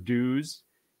pay your dues.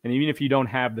 And even if you don't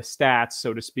have the stats,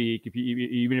 so to speak,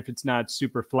 even if it's not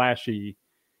super flashy,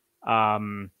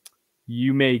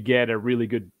 you may get a really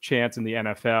good chance in the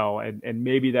NFL, and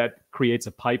maybe that creates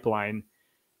a pipeline.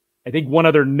 I think one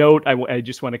other note I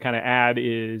just want to kind of add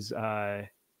is,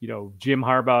 Jim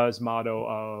Harbaugh's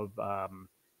motto of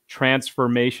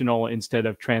transformational instead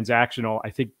of transactional. I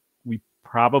think we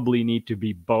probably need to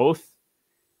be both.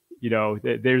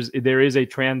 There is a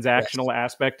transactional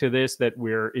aspect to this that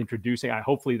we're introducing.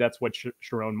 Hopefully that's what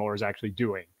Sharon Moore is actually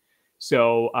doing.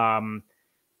 So,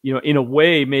 in a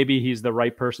way, maybe he's the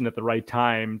right person at the right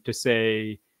time to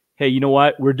say, hey, you know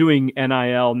what? We're doing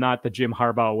NIL, not the Jim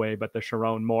Harbaugh way, but the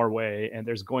Sharon Moore way. And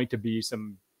there's going to be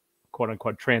some quote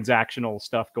unquote transactional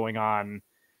stuff going on,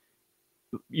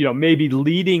 maybe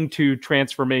leading to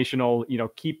transformational,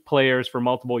 keep players for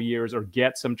multiple years or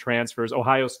get some transfers.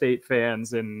 Ohio State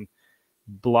fans and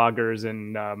bloggers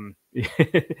and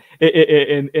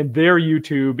and their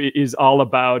YouTube is all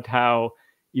about how,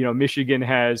 Michigan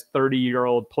has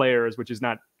 30-year-old players, which is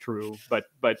not true, but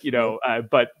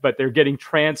they're getting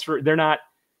transferred. They're not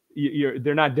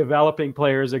developing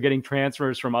players. They're getting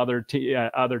transfers from other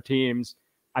teams.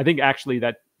 I think actually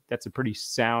that's a pretty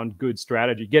sound, good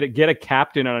strategy. Get a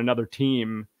captain on another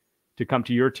team to come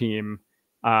to your team,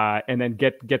 and then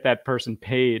get that person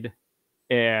paid,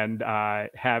 and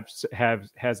have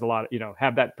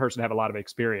that person have a lot of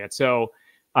experience. So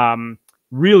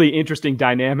really interesting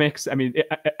dynamics. I mean,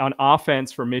 on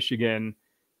offense for Michigan,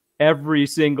 every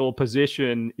single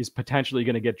position is potentially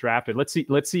going to get drafted. Let's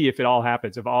see if it all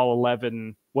happens. If all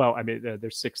 11, well, I mean,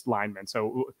 there's 6 linemen,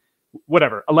 so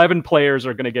whatever, 11 players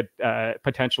are going to get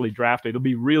potentially drafted. It'll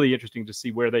be really interesting to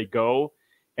see where they go,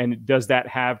 and does that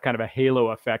have kind of a halo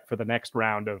effect for the next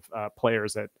round of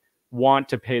players that want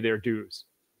to pay their dues.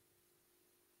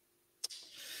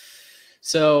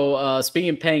 So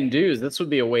speaking of paying dues, this would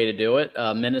be a way to do it.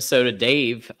 Minnesota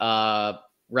Dave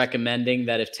recommending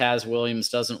that if Taz Williams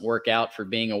doesn't work out for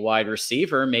being a wide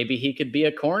receiver, maybe he could be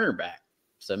a cornerback.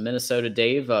 So Minnesota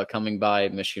Dave coming by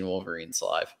Michigan Wolverines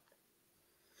Live.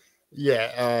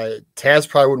 Yeah, Taz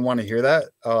probably wouldn't want to hear that.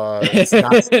 It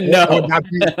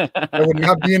would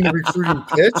not be in the recruiting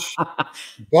pitch.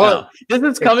 But no, this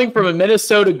is coming from a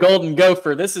Minnesota Golden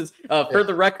Gopher. This is for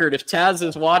the record. If Taz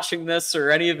is watching this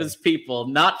or any of his people,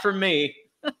 not from me.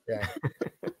 Yeah.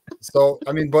 So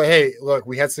I mean, but hey, look,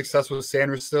 we had success with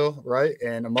Sanders still, right?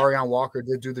 And Amarion Walker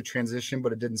did do the transition,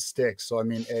 but it didn't stick. So I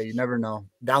mean, hey, you never know.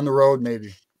 Down the road,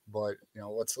 maybe. But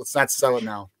let's not sell it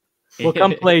now. We'll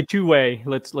come play two-way.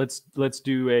 Let's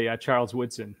do a Charles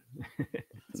Woodson.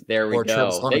 There we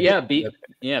go.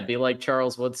 Be like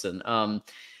Charles Woodson. And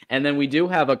then we do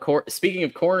have speaking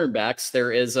of cornerbacks,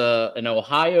 there is an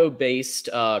Ohio-based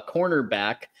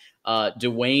cornerback,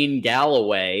 Dwayne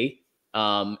Galloway,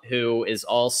 who is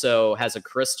also has a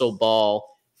crystal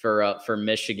ball for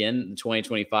Michigan in the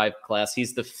 2025 class.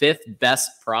 He's the 5th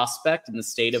best prospect in the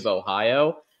state of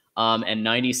Ohio. and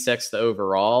 96th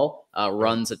overall.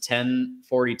 Runs a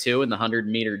 10:42 in the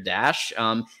 100-meter dash,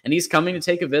 and he's coming to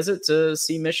take a visit to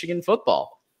see Michigan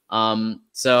football.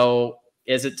 So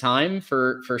is it time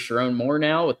for Sharon Moore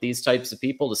now with these types of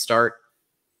people to start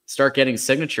getting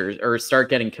signatures or start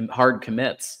getting hard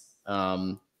commits?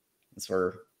 So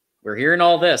we're hearing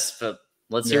all this, but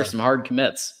let's hear some hard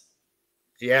commits.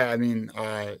 Yeah, I mean,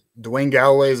 Dwayne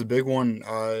Galloway is a big one.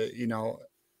 You know,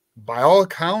 by all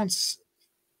accounts,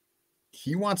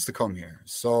 he wants to come here.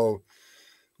 So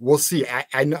we'll see.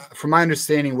 I know, from my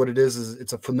understanding, what it is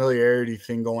it's a familiarity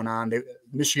thing going on.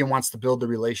 Michigan wants to build the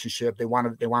relationship. They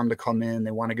want him to come in. They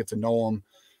want to get to know him.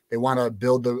 They want to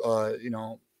build the you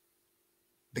know,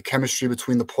 the chemistry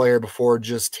between the player before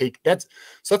just that's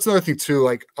another thing too.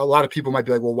 Like, a lot of people might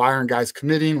be like, well, why aren't guys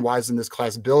committing? Why isn't this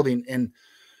class building? And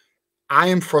I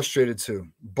am frustrated too,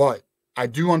 but I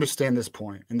do understand this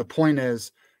point. And the point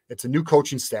is, it's a new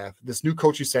coaching staff. This new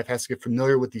coaching staff has to get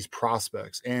familiar with these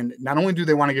prospects. And not only do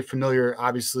they want to get familiar,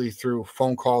 obviously, through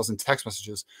phone calls and text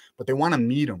messages, but they want to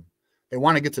meet them. They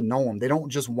want to get to know them. They don't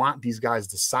just want these guys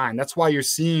to sign. That's why you're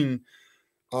seeing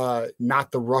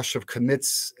not the rush of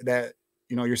commits that,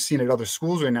 you know, you're seeing at other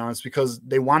schools right now. It's because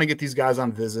they want to get these guys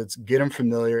on visits, get them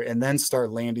familiar, and then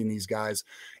start landing these guys.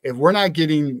 If we're not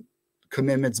getting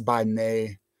commitments by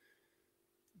May,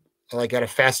 like at a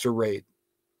faster rate,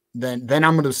 then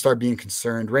I'm going to start being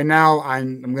concerned. Right now,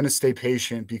 I'm going to stay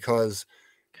patient because,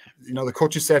 you know, the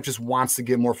coaching staff just wants to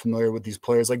get more familiar with these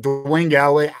players. Like Dwayne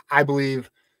Galloway, I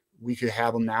believe we could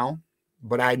have him now,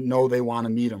 but I know they want to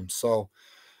meet him. So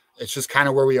it's just kind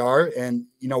of where we are. And,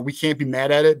 you know, we can't be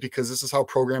mad at it because this is how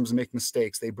programs make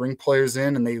mistakes. They bring players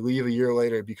in and they leave a year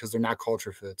later because they're not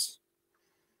culture fits.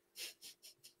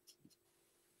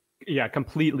 Yeah,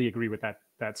 completely agree with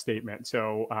that statement.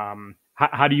 So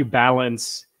how do you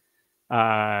balance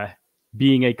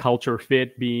being a culture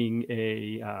fit, being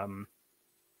a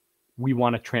we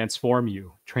want to transform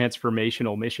you,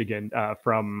 transformational Michigan,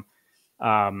 from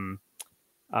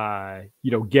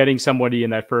you know, getting somebody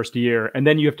in that first year, and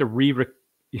then you have to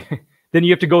then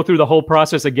you have to go through the whole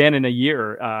process again in a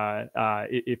year.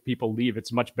 If people leave,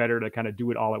 it's much better to kind of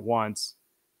do it all at once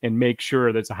and make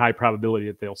sure there's a high probability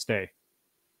that they'll stay.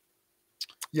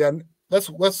 Yeah, I was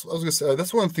gonna say,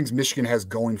 that's one of the things Michigan has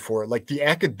going for it. Like, the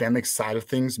academic side of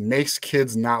things makes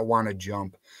kids not want to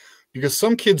jump, because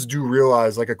some kids do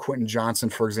realize, like a Quentin Johnson,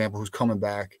 for example, who's coming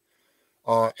back,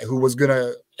 who was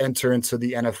gonna enter into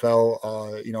the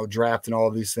NFL, you know, draft and all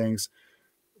of these things.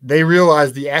 They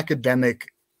realize the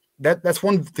academic. That's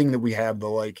one thing that we have,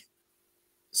 though. Like,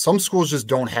 some schools just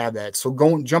don't have that. So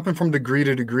jumping from degree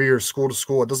to degree or school to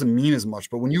school, it doesn't mean as much.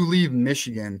 But when you leave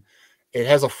Michigan, it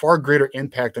has a far greater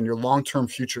impact on your long-term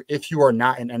future if you are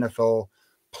not an NFL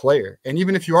player. And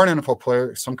even if you are an NFL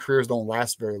player, some careers don't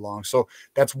last very long. So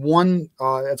that's one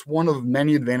of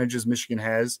many advantages Michigan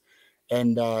has.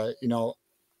 And, you know,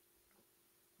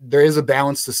 there is a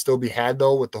balance to still be had,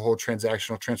 though, with the whole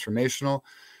transactional, transformational.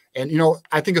 And, you know,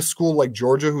 I think a school like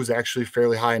Georgia, who's actually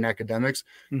fairly high in academics,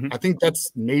 I think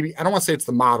that's maybe, I don't want to say it's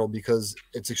the model because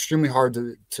it's extremely hard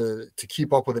to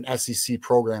keep up with an SEC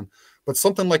program. But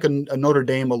something like a Notre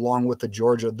Dame along with the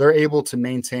Georgia, they're able to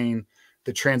maintain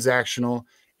the transactional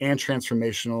and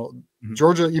transformational.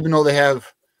 Georgia, even though they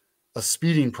have a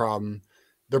speeding problem,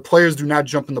 their players do not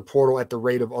jump in the portal at the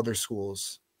rate of other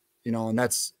schools, you know, and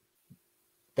that's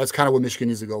kind of what Michigan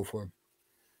needs to go for.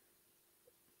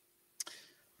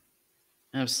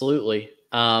 Absolutely.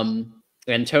 And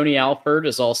Tony Alford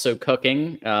is also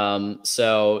cooking.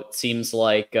 So it seems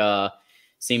like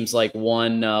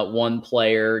one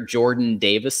player, Jordan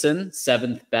Davison,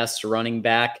 7th best running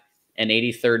back and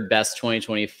 83rd best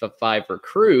 2025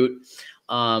 recruit,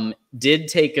 did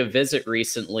take a visit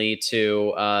recently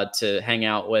to hang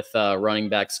out with running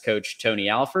backs coach Tony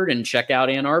Alford and check out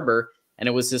Ann Arbor. And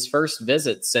it was his first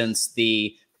visit since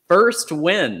the first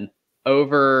win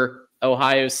over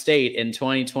Ohio State in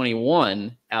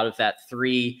 2021 out of that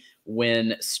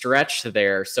 3-win stretch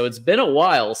there. So it's been a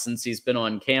while since he's been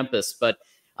on campus, but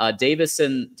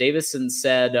Davison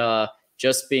said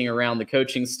just being around the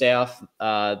coaching staff,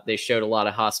 they showed a lot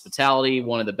of hospitality.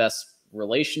 One of the best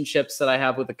relationships that I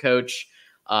have with a coach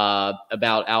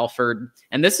about Alford.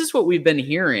 And this is what we've been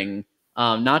hearing,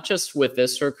 not just with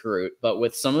this recruit, but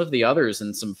with some of the others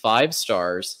and some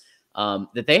 5-stars,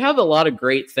 that they have a lot of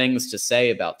great things to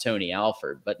say about Tony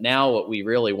Alford. But now what we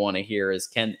really want to hear is,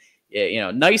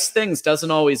 nice things doesn't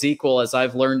always equal, as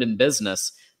I've learned in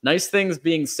business, nice things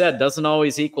being said doesn't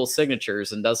always equal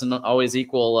signatures and doesn't always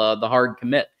equal the hard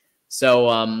commit.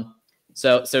 So,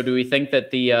 So do we think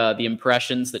that the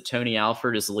impressions that Tony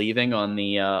Alford is leaving on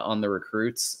the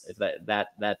recruits, if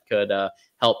that could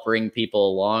help bring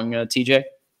people along, TJ?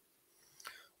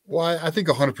 Well, I think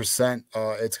 100%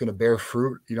 it's going to bear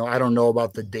fruit. I don't know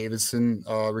about the Davidson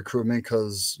recruitment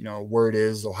because, word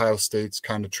is Ohio State's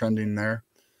kind of trending there.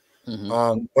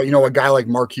 Mm-hmm. But, a guy like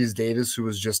Marquise Davis, who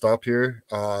was just up here,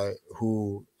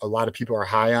 who a lot of people are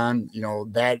high on,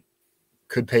 that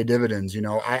could pay dividends.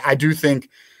 I do think,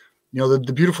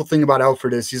 the beautiful thing about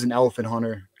Alford is he's an elephant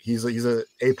hunter. He's a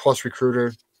A+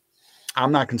 recruiter.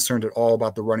 I'm not concerned at all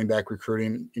about the running back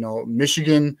recruiting.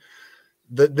 Michigan,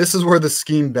 this is where the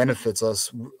scheme benefits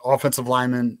us. Offensive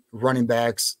linemen, running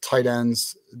backs, tight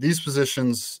ends, these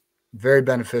positions, very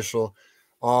beneficial.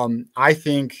 I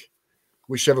think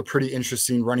we should have a pretty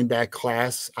interesting running back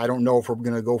class. I don't know if we're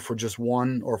going to go for just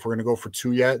one or if we're going to go for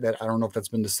two yet. I don't know if that's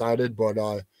been decided, but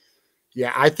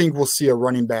yeah, I think we'll see a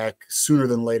running back sooner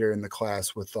than later in the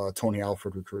class with Tony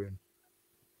Alford recruiting.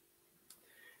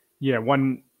 Yeah,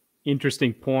 one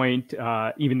interesting point,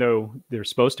 even though they're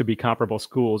supposed to be comparable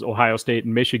schools, Ohio State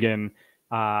and Michigan,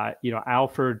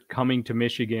 Alford coming to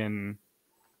Michigan,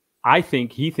 I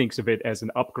think he thinks of it as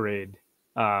an upgrade.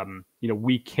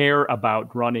 We care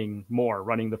about running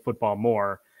the football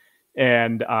more.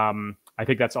 And I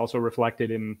think that's also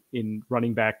reflected in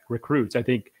running back recruits. I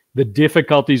think the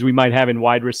difficulties we might have in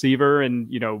wide receiver and,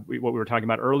 what we were talking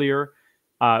about earlier,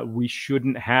 we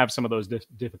shouldn't have some of those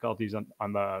difficulties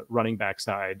on the running back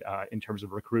side in terms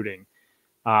of recruiting.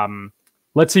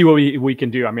 Let's see what we can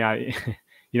do. I mean,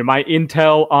 my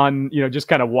intel on, just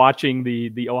kind of watching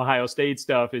the Ohio State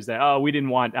stuff is that, we didn't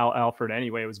want Alford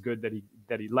anyway. It was good that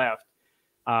he left.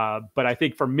 But I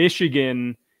think for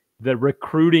Michigan, the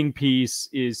recruiting piece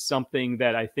is something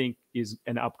that I think is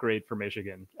an upgrade for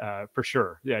Michigan, for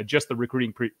sure. Yeah, just the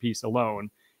recruiting piece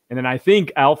alone. And then I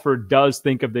think Alford does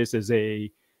think of this as a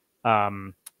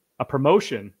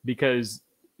promotion because,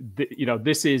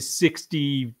 this is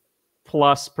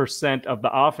 60+% of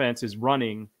the offense is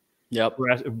running. Yep.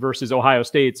 Versus Ohio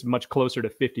State's much closer to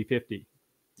 50-50.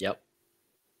 Yep.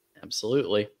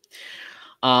 Absolutely.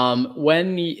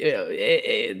 When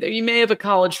you may have a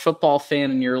college football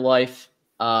fan in your life,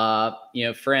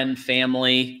 friend,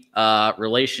 family,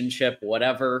 relationship,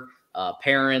 whatever,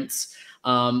 parents,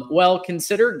 well,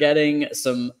 consider getting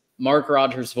some Mark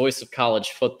Rogers Voice of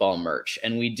College Football merch.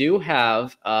 And we do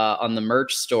have on the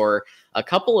merch store a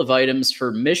couple of items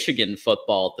for Michigan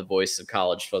football at the Voice of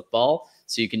College Football.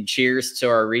 So you can cheers to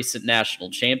our recent national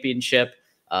championship,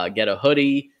 get a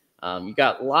hoodie. You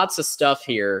got lots of stuff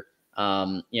here.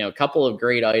 A couple of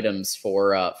great items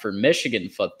for Michigan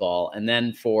football. And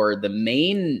then for the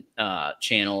main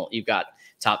channel, you've got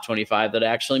top 25 that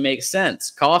actually makes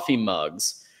sense. Coffee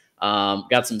mugs.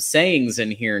 Got some sayings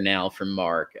in here now from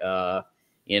Mark.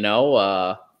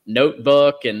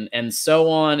 Notebook and so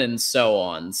on and so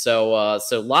on. So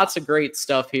lots of great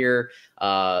stuff here.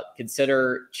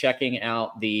 Consider checking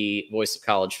out the Voice of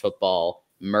College Football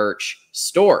merch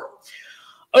store.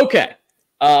 Okay.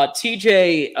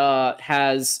 TJ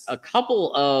has a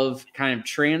couple of kind of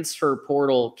transfer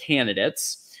portal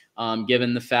candidates,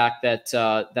 given the fact that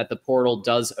the portal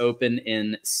does open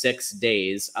in 6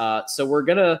 days. So we're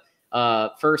going to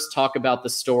first talk about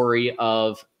the story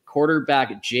of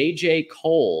quarterback J.J.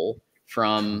 Cole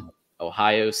from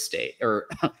Ohio State or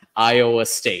Iowa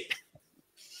State.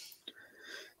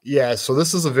 Yeah, so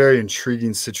this is a very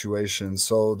intriguing situation.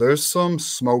 So there's some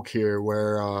smoke here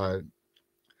where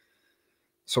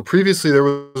so previously there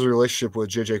was a relationship with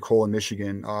J.J. Cole in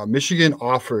Michigan. Michigan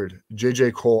offered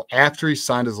J.J. Cole after he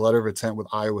signed his letter of intent with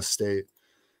Iowa State.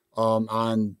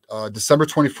 On December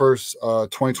 21st,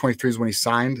 2023 is when he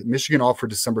signed. Michigan offered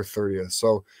December 30th.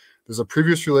 So there's a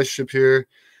previous relationship here.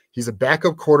 He's a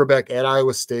backup quarterback at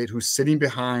Iowa State who's sitting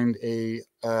behind a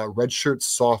redshirt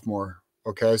sophomore.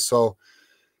 Okay, so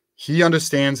he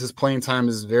understands his playing time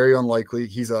is very unlikely.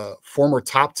 He's a former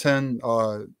top 10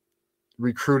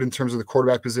 recruit in terms of the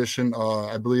quarterback position.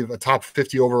 I believe a top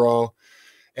 50 overall.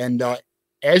 And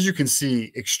as you can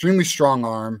see, extremely strong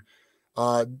arm,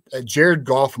 a Jared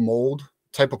Goff mold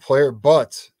type of player,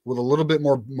 but with a little bit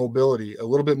more mobility, a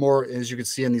little bit more, as you can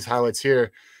see in these highlights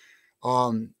here.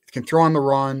 Can throw on the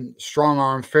run, strong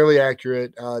arm, fairly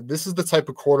accurate. This is the type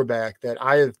of quarterback that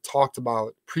I have talked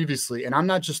about previously. And I'm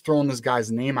not just throwing this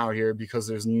guy's name out here because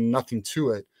there's nothing to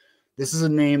it. This is a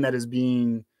name that is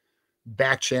being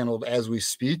back-channeled as we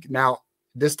speak. Now,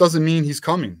 this doesn't mean he's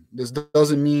coming. This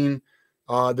doesn't mean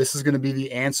this is going to be the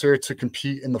answer to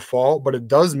compete in the fall, but it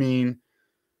does mean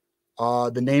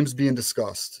the name's being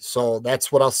discussed. So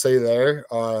that's what I'll say there.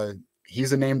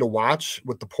 he's a name to watch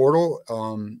with the portal.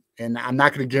 And I'm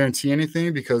not going to guarantee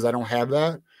anything because I don't have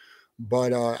that.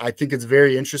 But I think it's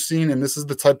very interesting. And this is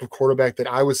the type of quarterback that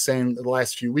I was saying the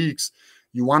last few weeks.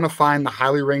 You want to find the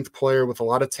highly ranked player with a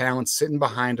lot of talent sitting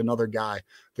behind another guy.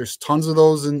 There's tons of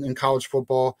those in college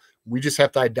football. We just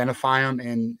have to identify them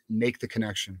and make the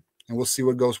connection. And we'll see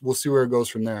what goes. We'll see where it goes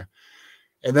from there.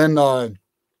 And then, do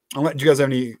you guys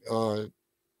have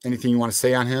anything you want to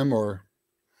say on him or?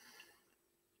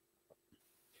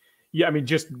 Yeah, I mean,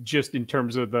 just in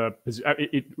terms of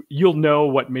you'll know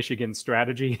what Michigan's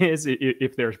strategy is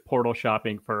if there's portal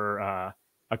shopping for a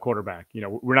quarterback. You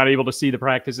know, we're not able to see the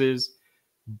practices,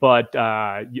 but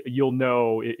you'll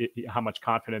know how much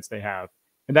confidence they have,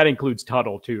 and that includes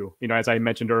Tuttle too. You know, as I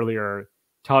mentioned earlier,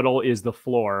 Tuttle is the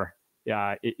floor.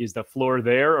 Is the floor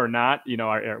there or not? You know,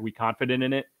 are we confident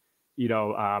in it? You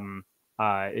know,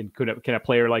 and can a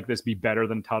player like this be better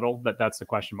than Tuttle? That's the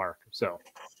question mark. So.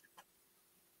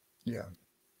 Yeah,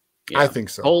 I think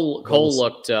so. Cole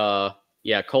looked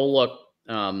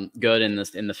good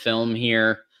in the film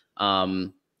here.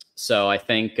 So I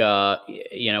think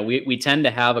you know, we tend to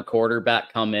have a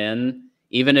quarterback come in,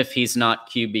 even if he's not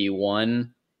QB1.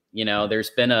 You know,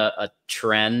 there's been a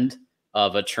trend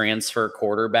of a transfer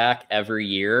quarterback every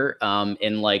year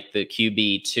in like the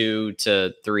QB 2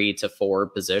 to 3 to 4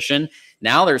 position.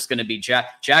 Now there's going to be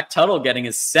Jack Tuttle getting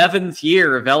his 7th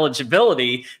year of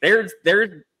eligibility. There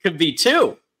could be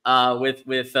 2 with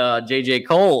JJ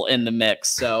Cole in the mix.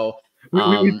 So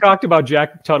we've talked about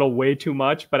Jack Tuttle way too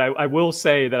much, but I will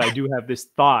say that I do have this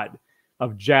thought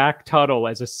of Jack Tuttle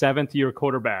as a 7th year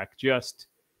quarterback, just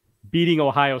beating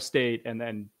Ohio State and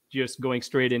then just going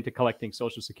straight into collecting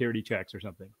Social Security checks or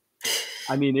something.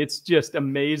 I mean, it's just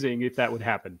amazing if that would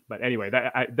happen. But anyway,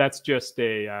 that's just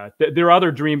there are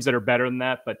other dreams that are better than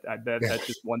that, but that's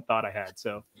just one thought I had.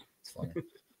 So it's funny.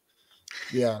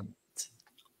 Yeah.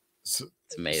 It's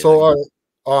amazing. So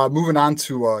moving on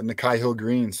to Nikhai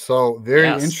Hill-Green. So very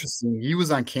interesting. He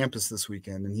was on campus this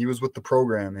weekend and he was with the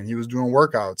program and he was doing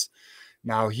workouts.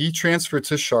 Now he transferred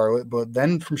to Charlotte, but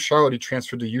then from Charlotte, he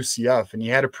transferred to UCF and he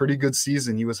had a pretty good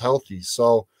season. He was healthy.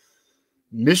 So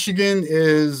Michigan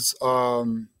is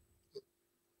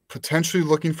potentially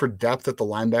looking for depth at the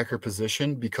linebacker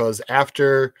position because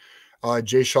after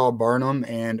Jay Shaw Barnum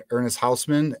and Ernest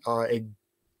Hausman,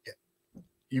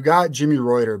 you got Jimmy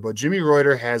Reuter, but Jimmy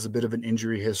Reuter has a bit of an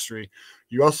injury history.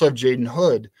 You also have Jaden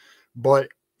Hood, but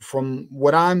from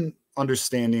what I'm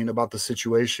understanding about the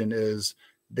situation is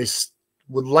they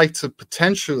would like to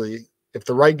potentially, if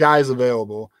the right guy is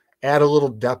available, add a little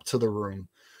depth to the room.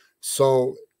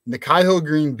 So Nikhai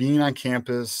Hill-Green being on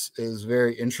campus is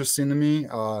very interesting to me.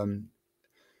 From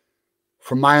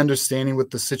my understanding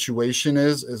what the situation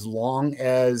is, as long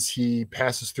as he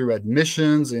passes through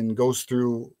admissions and goes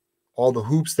through all the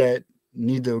hoops that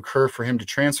need to occur for him to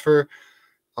transfer,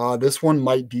 this one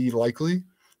might be likely,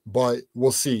 but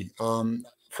we'll see. From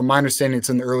my understanding, it's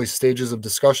in the early stages of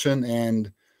discussion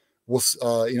and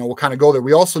we'll kind of go there.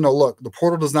 We also know, look, the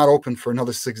portal does not open for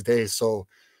another 6 days. So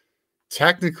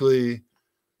technically,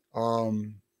 I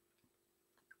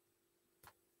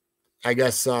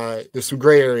guess there's some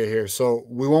gray area here. So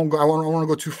we won't go, I don't want to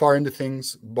go too far into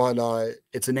things, but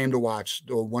it's a name to watch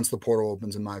once the portal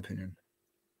opens, in my opinion.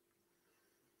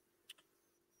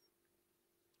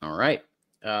 All right.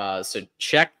 So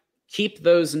keep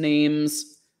those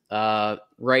names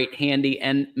right handy,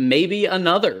 and maybe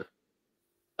another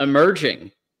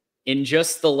emerging in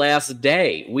just the last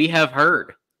day. We have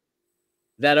heard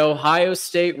that Ohio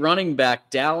State running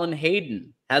back Dallan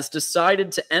Hayden has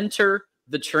decided to enter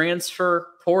the transfer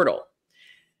portal.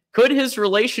 Could his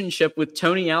relationship with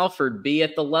Tony Alford be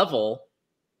at the level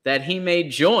that he may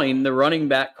join the running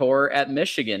back corps at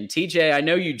Michigan? TJ, I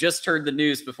know you just heard the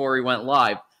news before we went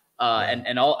live,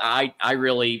 I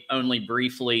really only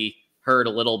briefly heard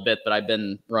a little bit, but I've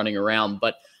been running around.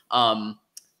 But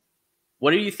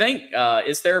what do you think?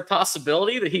 Is there a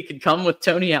possibility that he could come with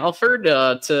Tony Alford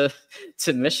to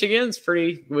Michigan?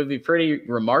 Would be pretty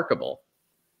remarkable.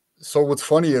 So what's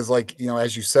funny is, like, you know,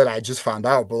 as you said, I just found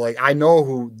out, but like, I know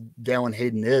who Dallan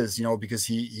Hayden is, you know, because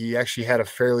he actually had a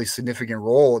fairly significant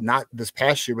role, not this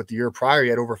past year, but the year prior. He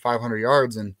had over 500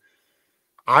 yards. And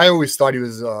I always thought he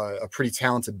was a pretty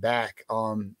talented back.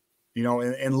 You know,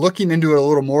 and looking into it a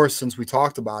little more since we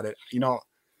talked about it, you know,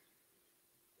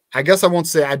 I guess I won't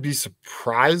say I'd be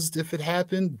surprised if it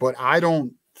happened, but I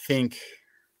don't think,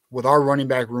 with our running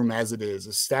back room as it is,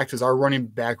 as stacked as our running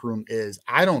back room is,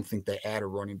 I don't think they add a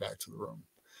running back to the room.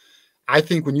 I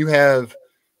think when you have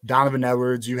Donovan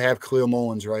Edwards, you have Khalil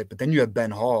Mullins, right? But then you have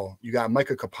Ben Hall, you got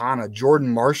Micah Capana, Jordan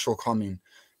Marshall coming,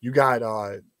 you got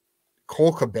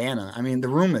Cole Cabana. I mean, the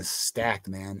room is stacked,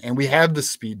 man. And we have the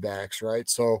speed backs, right?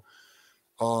 So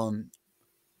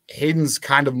Hayden's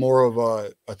kind of more of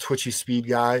a twitchy speed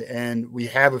guy, and we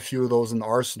have a few of those in the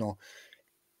arsenal.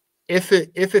 If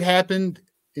it happened,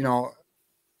 you know,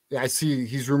 I see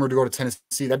he's rumored to go to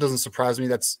Tennessee. That doesn't surprise me.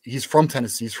 He's from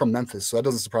Tennessee. He's from Memphis, so that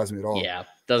doesn't surprise me at all. Yeah,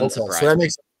 doesn't surprise so that me.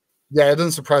 It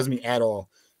doesn't surprise me at all.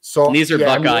 So and these are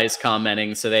Buckeyes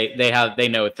commenting, so they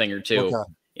know a thing or two. Okay.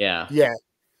 Yeah.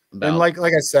 And like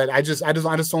I said, I just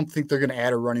don't think they're going to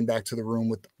add a running back to the room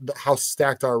with how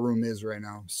stacked our room is right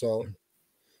now. So,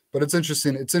 but it's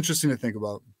interesting. It's interesting to think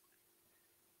about.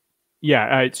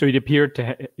 Yeah, so it appeared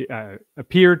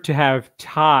to have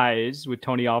ties with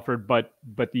Tony Alford, but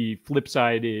the flip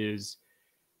side is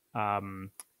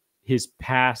his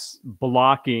pass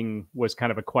blocking was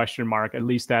kind of a question mark. At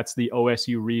least that's the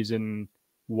OSU reason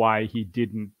why he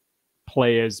didn't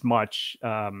play as much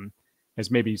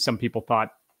as maybe some people thought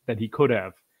that he could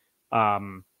have.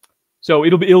 So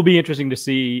it'll be interesting to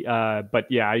see. But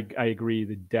yeah, I agree.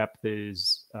 The depth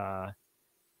is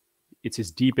it's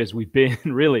as deep as we've been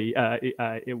really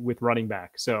with running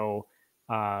back. So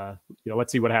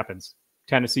let's see what happens.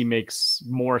 Tennessee makes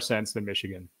more sense than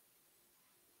Michigan.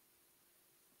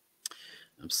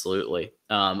 Absolutely.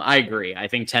 I agree. I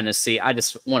think Tennessee, I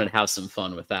just wanted to have some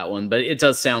fun with that one, but it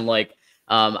does sound like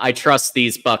I trust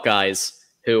these Buckeyes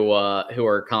who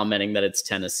are commenting that it's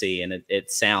Tennessee, and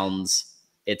it sounds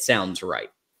right.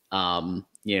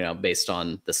 Based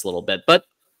on this little bit, but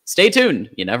stay tuned.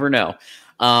 You never know.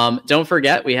 Don't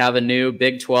forget, we have a new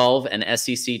Big 12 and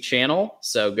SEC channel.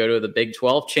 So go to the Big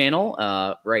 12 channel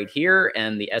right here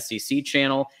and the SEC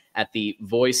channel at the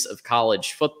Voice of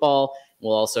College Football.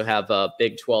 We'll also have a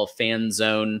Big 12 Fan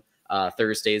Zone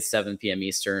Thursdays, 7 p.m.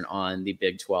 Eastern on the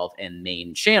Big 12 and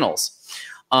main channels.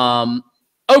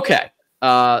 Okay.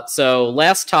 So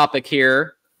last topic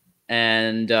here,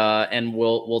 and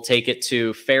we'll take it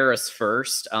to Farris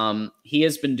first. He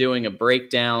has been doing a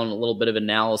breakdown, a little bit of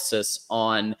analysis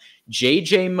on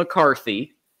J.J.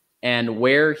 McCarthy and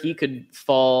where he could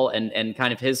fall, and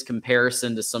kind of his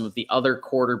comparison to some of the other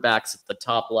quarterbacks at the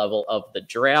top level of the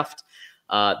draft.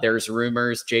 There's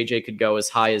rumors J.J. could go as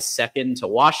high as second to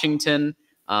Washington.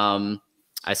 I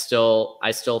still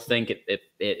think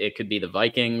it could be the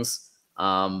Vikings.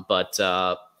 But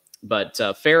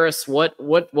Farris,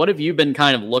 what have you been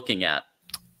kind of looking at?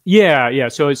 Yeah.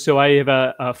 So I have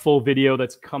a full video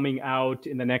that's coming out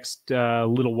in the next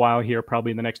little while here,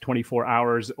 probably in the next 24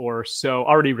 hours or so.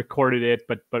 Already recorded it,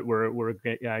 but we're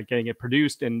getting it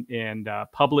produced and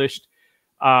published.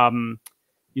 So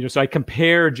I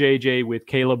compare JJ with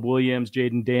Caleb Williams,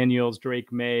 Jaden Daniels,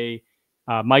 Drake May,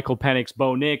 Michael Penix,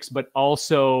 Bo Nix, but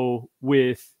also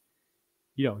with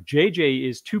JJ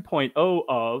is 2.0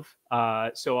 of.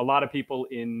 So a lot of people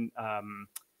in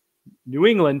New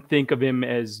England think of him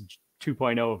as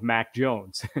 2.0 of Mac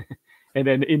Jones. And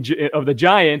then of the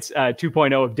Giants,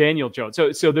 2.0 of Daniel Jones.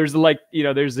 So there's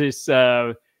there's this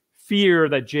fear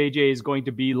that JJ is going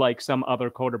to be like some other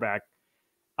quarterback.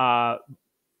 The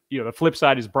flip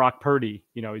side is Brock Purdy.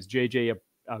 Is JJ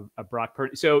a Brock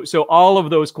Purdy? So all of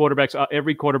those quarterbacks,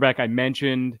 every quarterback I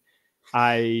mentioned,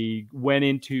 I went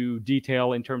into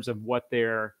detail in terms of what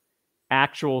their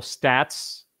actual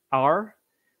stats are.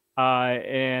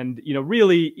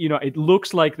 It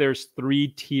looks like there's 3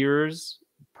 tiers,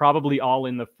 probably all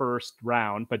in the first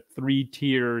round, but 3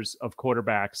 tiers of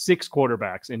quarterbacks, 6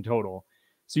 quarterbacks in total.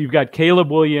 So you've got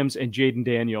Caleb Williams and Jaden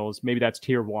Daniels. Maybe that's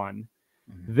tier 1.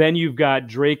 Mm-hmm. Then you've got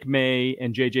Drake May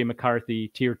and J.J. McCarthy,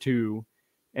 tier 2.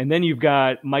 And then you've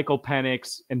got Michael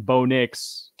Penix and Bo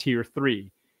Nix, tier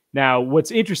 3. Now,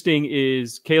 what's interesting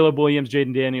is Caleb Williams,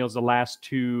 Jaden Daniels, the last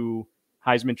 2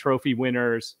 Heisman Trophy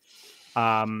winners.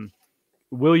 Caleb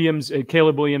Williams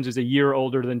is a year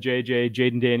older than JJ.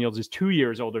 Jaden Daniels is 2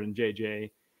 years older than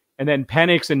JJ. And then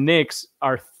Penix and Nix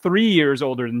are 3 years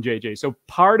older than JJ. So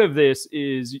part of this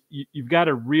is you've got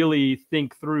to really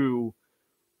think through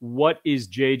what is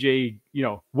JJ,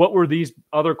 what were these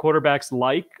other quarterbacks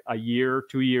like a year,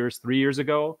 2 years, 3 years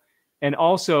ago? And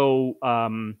also,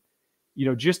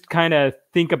 just kind of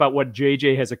think about what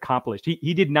JJ has accomplished.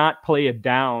 He did not play it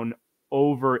down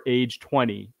over age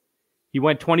 20. He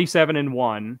went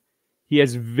 27-1. He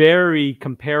has very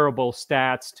comparable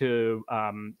stats to,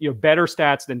 better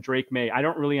stats than Drake May. I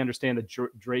don't really understand the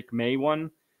Drake May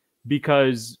one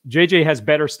because JJ has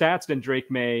better stats than Drake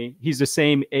May. He's the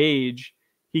same age.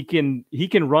 He can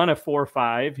run a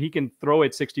 4.5. He can throw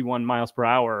at 61 miles per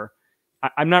hour.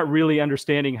 I'm not really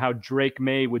understanding how Drake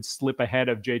May would slip ahead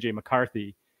of J.J.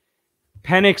 McCarthy.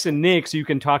 Penix and Nix, you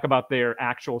can talk about their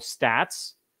actual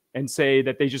stats, and say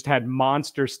that they just had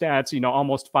monster stats,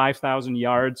 almost 5,000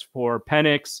 yards for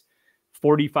Penix,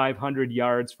 4,500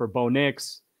 yards for Bo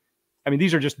Nix. I mean,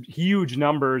 these are just huge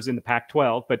numbers in the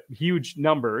Pac-12, but huge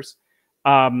numbers.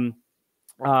 If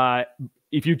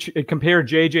you compare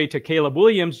JJ to Caleb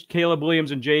Williams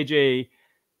and JJ,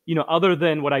 other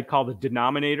than what I call the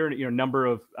denominator, number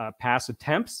of pass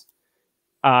attempts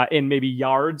and maybe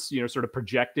yards, sort of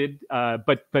projected,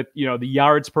 but the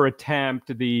yards per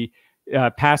attempt, the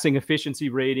passing efficiency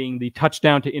rating, the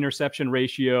touchdown to interception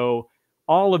ratio,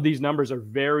 all of these numbers are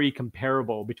very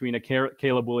comparable between a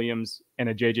Caleb Williams and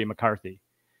a JJ McCarthy.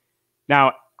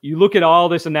 Now, you look at all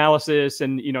this analysis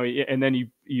and, and then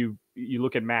you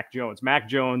look at Mac Jones. Mac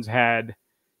Jones had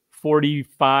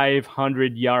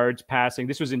 4,500 yards passing.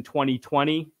 This was in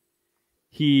 2020.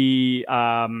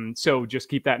 So just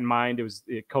keep that in mind. It was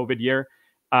a COVID year.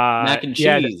 Mac and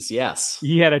cheese, yes.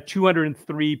 He had a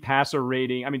 203 passer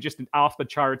rating. I mean, just off the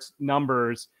charts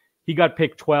numbers. He got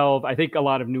picked 12. I think a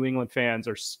lot of New England fans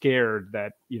are scared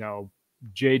that,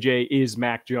 JJ is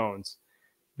Mac Jones.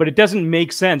 But it doesn't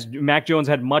make sense. Mac Jones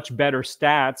had much better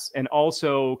stats, and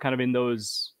also kind of in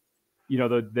those,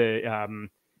 the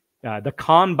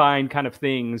combine kind of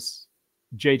things,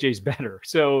 JJ's better.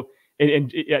 So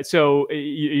and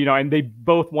they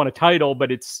both won a title,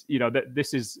 but it's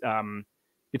this is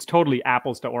it's totally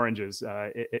apples to oranges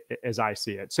as I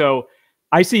see it. So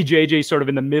I see JJ sort of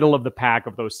in the middle of the pack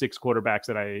of those 6 quarterbacks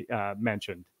that I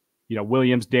mentioned.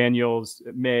 Williams, Daniels,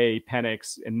 May,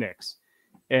 Penix, and Nix.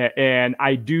 And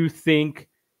I do think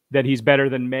that he's better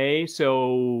than May.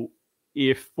 So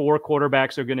if 4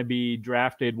 quarterbacks are going to be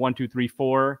drafted 1, 2, 3,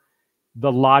 4,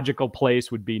 the logical place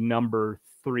would be number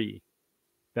 3.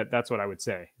 That's what I would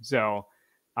say. So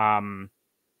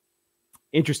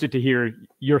interested to hear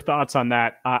your thoughts on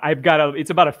that. It's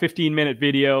about a 15-minute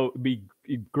video. It'd be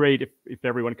great if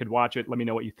everyone could watch it. Let me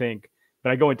know what you think.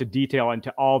 But I go into detail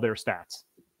into all their stats.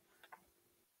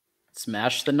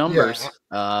 Smash the numbers.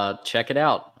 Yeah. Check it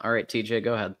out. All right, TJ,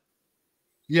 go ahead.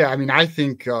 Yeah, I mean, I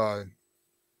think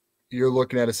you're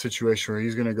looking at a situation where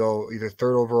he's going to go either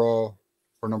 3rd overall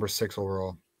or number 6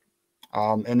 overall.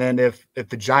 And then if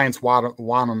the Giants want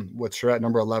him, which are at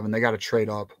number 11, they got to trade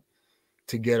up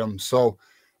to get him. So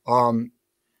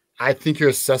I think your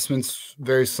assessment's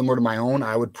very similar to my own.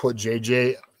 I would put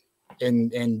JJ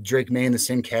and Drake May in the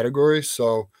same category.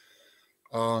 So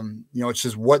it's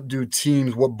just what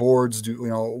boards do,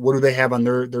 what do they have on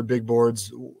their big boards?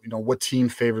 What team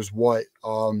favors what?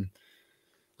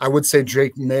 I would say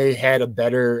Drake May had a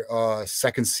better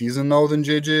second season though than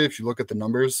JJ if you look at the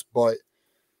numbers, but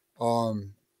I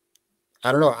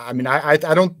don't know. I mean, I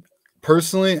don't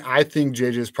personally, I think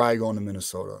JJ is probably going to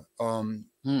Minnesota.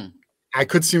 I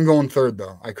could see him going 3rd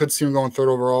though. I could see him going 3rd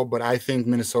overall, but I think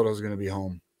Minnesota is going to be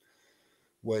home,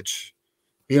 which,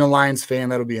 being a Lions fan,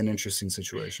 that'll be an interesting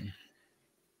situation.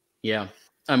 Yeah,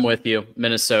 I'm with you.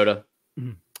 Minnesota.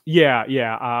 Yeah.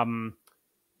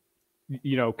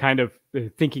 Kind of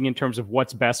thinking in terms of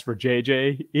what's best for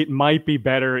JJ. It might be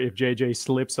better if JJ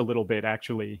slips a little bit,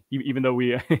 actually, even though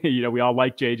we, we all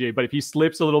like JJ. But if he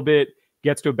slips a little bit,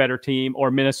 gets to a better team,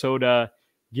 or Minnesota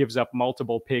gives up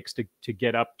multiple picks to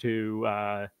get up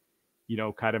to,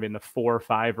 kind of in the 4 or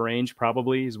 5 range,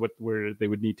 probably is where they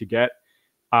would need to get.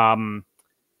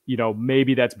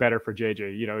 Maybe that's better for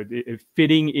JJ.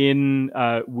 Fitting in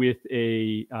with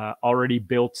a already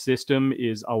built system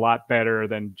is a lot better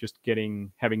than just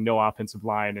having no offensive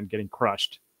line and getting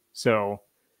crushed. So,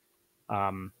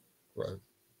 right.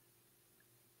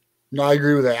 No, I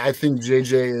agree with that. I think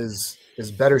JJ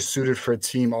is better suited for a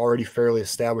team already fairly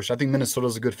established. I think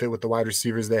Minnesota's a good fit with the wide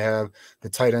receivers they have, the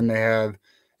tight end they have,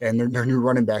 and their new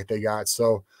running back they got.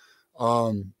 So,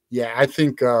 I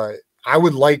think I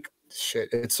would like. Shit,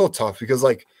 it's so tough because,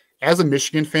 as a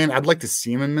Michigan fan, I'd like to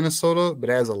see him in Minnesota, but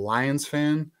as a Lions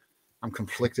fan, I'm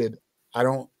conflicted.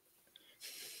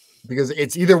 Because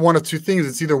it's either one of two things.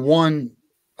 It's either one,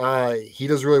 he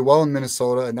does really well in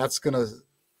Minnesota, and that's gonna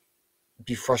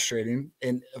be frustrating,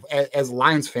 and as a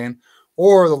Lions fan,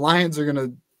 or the Lions are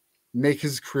gonna make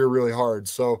his career really hard.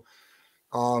 So,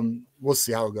 we'll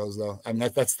see how it goes, though. I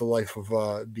mean, that's the life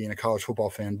of being a college football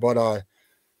fan, but.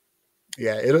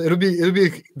 Yeah, it'll be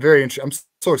very interesting. I'm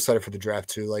so excited for the draft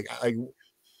too. I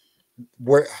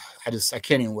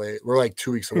can't even wait. We're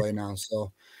 2 weeks away now,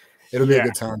 so it'll be a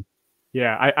good time.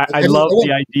 Yeah, I love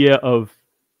the idea of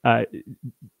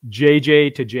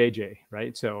JJ to JJ,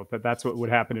 right? So that's what would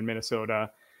happen in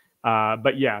Minnesota.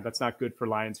 But yeah, that's not good for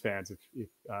Lions fans if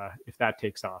that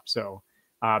takes off. So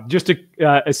just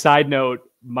a side note,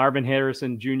 Marvin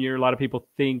Harrison Jr. A lot of people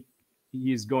think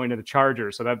he's going to the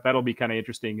Chargers. So that'll be kind of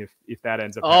interesting if that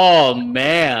ends up happening. Oh,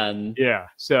 man. Yeah.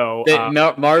 So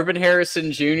Marvin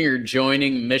Harrison Jr.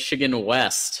 joining Michigan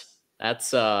West.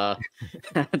 That's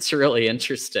that's really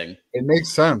interesting. It makes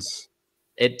sense.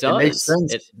 It does. It makes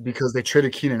sense because they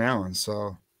traded Keenan Allen.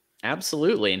 So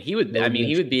absolutely, and he would. I mean,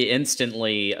 he would be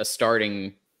instantly a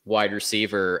starting wide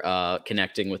receiver,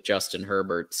 connecting with Justin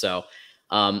Herbert. So,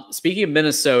 speaking of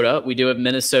Minnesota, we do have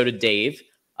Minnesota Dave,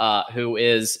 who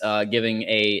is giving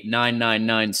a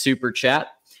 999 super chat.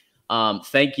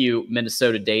 Thank you,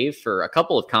 Minnesota Dave, for a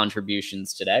couple of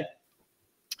contributions today.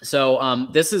 So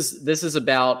this is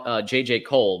about JJ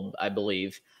Cole, I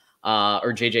believe,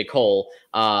 or JJ Cole.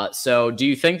 So do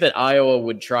you think that Iowa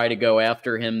would try to go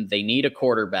after him? They need a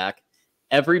quarterback.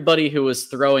 Everybody who was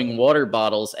throwing water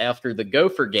bottles after the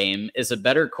Gopher game is a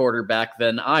better quarterback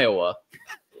than Iowa.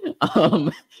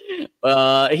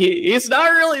 He's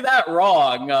not really that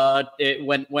wrong.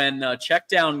 When check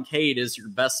down Cade is your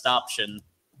best option,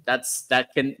 that's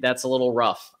a little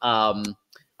rough.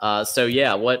 So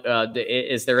yeah, what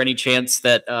is there any chance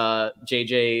that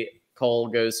JJ Cole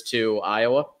goes to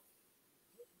Iowa?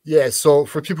 Yeah, so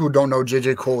for people who don't know,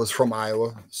 JJ Cole is from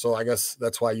Iowa, so I guess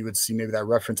that's why you would see maybe that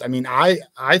reference. I mean, I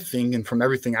think, and from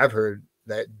everything I've heard,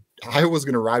 that Iowa's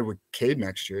going to ride with Cade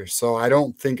next year. So I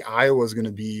don't think Iowa's going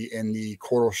to be in the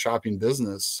portal shopping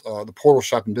business.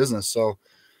 So,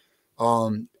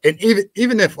 and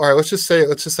even if, all right, let's just say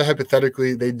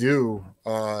hypothetically they do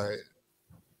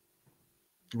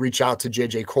reach out to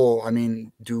JJ Cole. I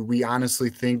mean, do we honestly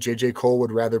think JJ Cole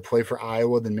would rather play for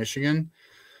Iowa than Michigan?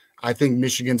 I think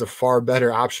Michigan's a far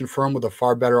better option for him, with a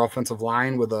far better offensive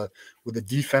line, with a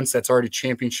defense that's already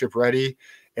championship ready,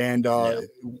 and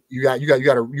you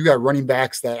got running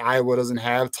backs that Iowa doesn't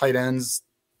have, tight ends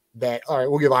that, all right,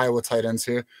 we'll give Iowa tight ends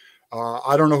here.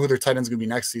 I don't know who their tight end's gonna be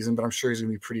next season, but I'm sure he's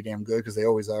gonna be pretty damn good because they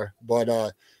always are.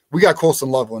 But we got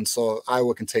Colson Loveland, so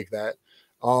Iowa can take that.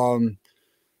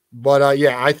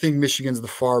 Yeah, I think Michigan's the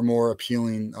far more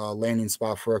appealing landing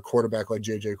spot for a quarterback like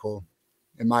JJ Cole,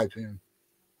 in my opinion.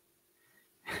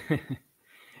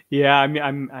 Yeah, I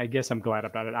mean, I guess I'm glad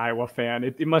I'm not an Iowa fan.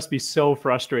 It must be so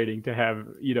frustrating to have,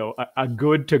 a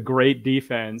good to great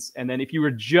defense, and then if you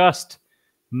were just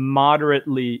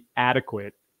moderately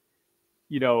adequate,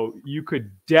 you could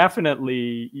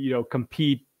definitely,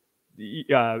 compete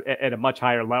at a much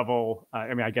higher level. I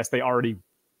mean, I guess they already,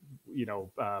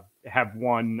 have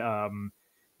won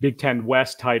Big Ten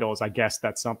West titles. I guess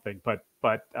that's something, but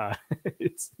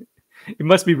it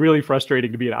must be really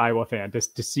frustrating to be an Iowa fan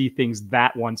to see things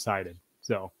that one-sided.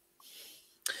 So,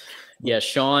 yeah,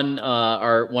 Sean,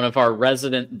 one of our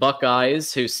resident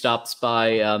Buckeyes who stops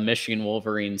by Michigan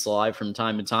Wolverines live from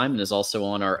time to time and is also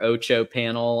on our Ocho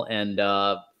panel and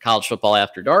College Football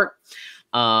After Dark.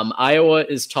 Iowa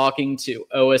is talking to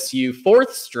OSU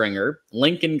fourth stringer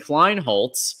Lincoln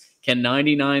Kleinholtz. Can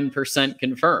 99%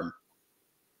 confirm?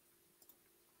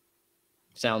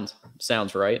 Sounds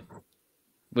right.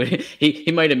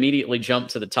 He might immediately jump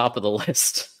to the top of the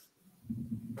list.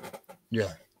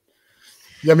 Yeah.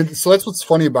 I mean, so that's what's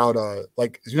funny about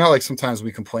like sometimes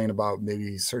we complain about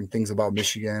maybe certain things about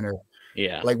Michigan, or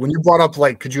like when you brought up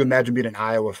could you imagine being an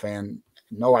Iowa fan?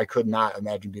 No, I could not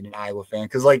imagine being an Iowa fan,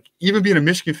 because even being a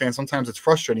Michigan fan sometimes it's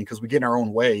frustrating because we get in our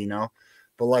own way,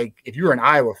 But if you're an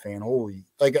Iowa fan, holy,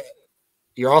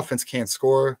 your offense can't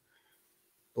score,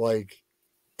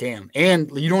 damn,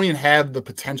 and you don't even have the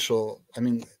potential. I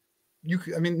mean,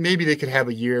 maybe they could have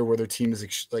a year where their team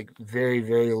is very,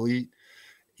 very elite.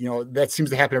 That seems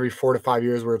to happen every 4 to 5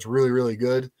 years where it's really, really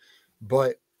good.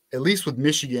 But at least with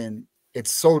Michigan,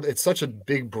 it's such a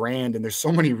big brand, and there's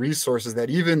so many resources that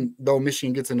even though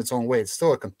Michigan gets in its own way, it's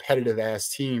still a competitive ass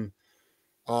team.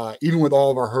 Even with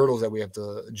all of our hurdles that we have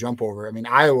to jump over. I mean,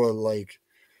 Iowa,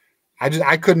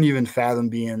 I couldn't even fathom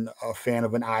being a fan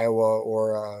of an Iowa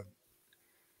or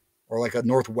a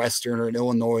Northwestern or an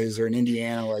Illinois or an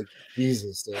Indiana.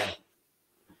 Jesus, dude.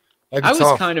 I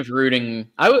was kind of rooting.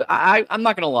 I'm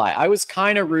not gonna lie. I was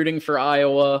kind of rooting for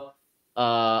Iowa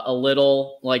a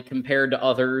little, compared to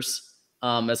others,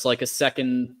 as a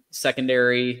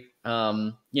secondary.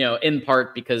 In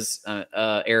part because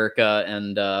Erica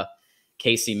and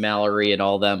Casey Mallory and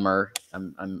all them are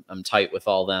I'm tight with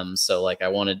all them, so I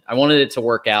wanted it to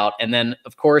work out. And then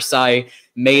of course I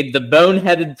made the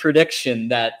boneheaded prediction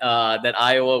that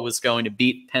Iowa was going to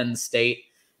beat Penn State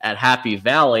at Happy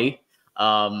Valley,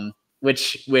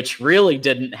 which really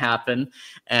didn't happen,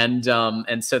 and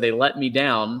so they let me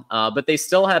down. But they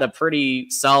still had a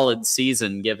pretty solid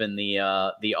season given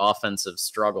the offensive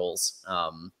struggles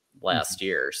last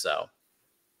year. So,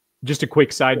 just a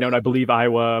quick side note: I believe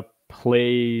Iowa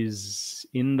plays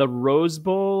in the Rose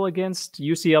Bowl against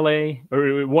UCLA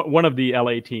or one of the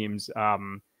LA teams.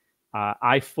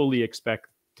 I fully expect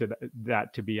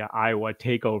that to be an Iowa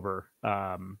takeover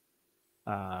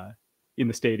in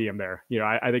the stadium there. You know,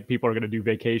 I think people are going to do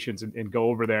vacations and go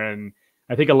over there. And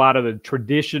I think a lot of the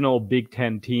traditional Big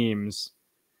Ten teams,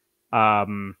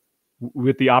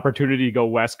 with the opportunity to go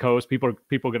West Coast, people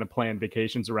are going to plan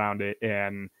vacations around it.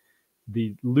 And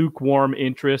the lukewarm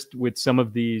interest with some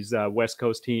of these West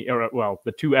Coast teams, or well,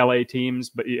 the two LA teams,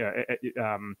 but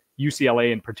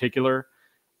UCLA in particular,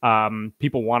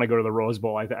 people want to go to the Rose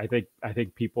Bowl. I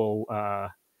think people,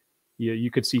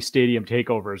 you could see stadium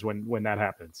takeovers when that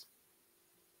happens.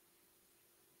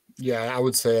 Yeah, I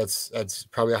would say that's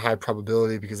probably a high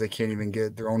probability because they can't even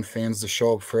get their own fans to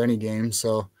show up for any game.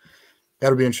 So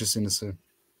that'll be interesting to see.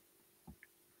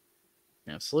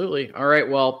 Absolutely. All right.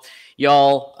 Well,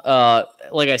 y'all,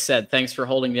 like I said, thanks for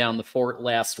holding down the fort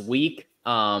last week.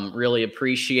 Really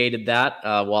appreciated that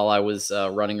while I was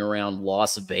running around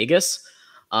Las Vegas.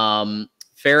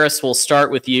 Farris, we'll start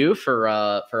with you for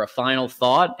a final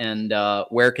thought, and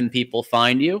where can people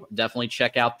find you? Definitely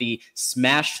check out the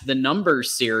Smash the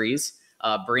Numbers series,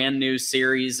 brand new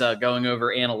series going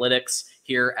over analytics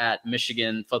here at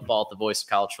Michigan Football, at the Voice of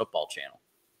College Football channel.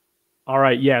 All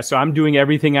right, yeah. So I'm doing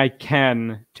everything I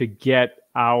can to get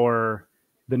the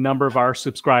number of our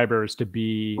subscribers to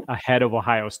be ahead of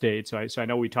Ohio State. So I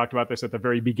know we talked about this at the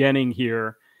very beginning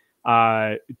here.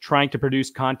 Trying to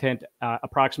produce content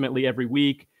approximately every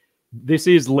week. This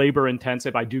is labor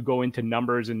intensive. I do go into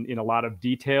numbers in a lot of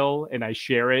detail and I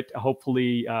share it.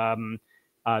 Hopefully there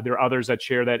are others that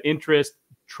share that interest.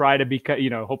 Try to become,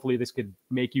 hopefully this could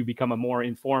make you become a more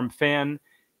informed fan.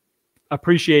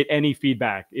 Appreciate any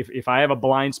feedback. If I have a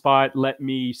blind spot, let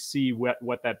me see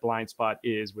what that blind spot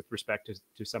is with respect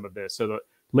to some of this. So the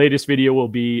latest video will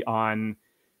be on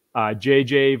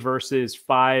JJ versus the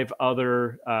 5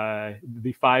 other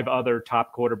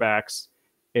top quarterbacks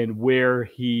and where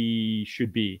he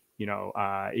should be,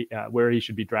 where he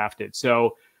should be drafted.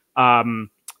 So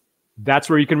that's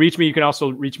where you can reach me. You can also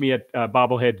reach me at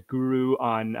Bobblehead Guru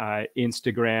on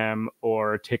Instagram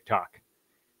or TikTok.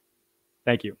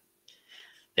 Thank you.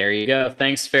 There you go.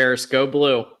 Thanks, Farris. Go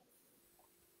Blue.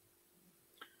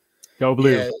 Go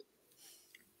Blue. Yeah.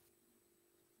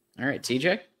 All right,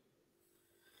 TJ.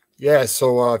 Yeah,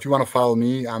 so if you want to follow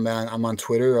me, I'm on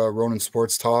Twitter, Ronan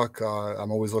Sports Talk. I'm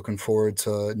always looking forward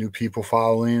to new people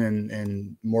following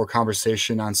and more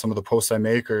conversation on some of the posts I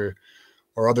make or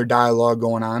other dialogue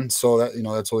going on. So that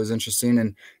that's always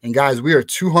interesting. And guys, we are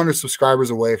 200 subscribers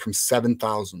away from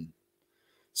 7,000.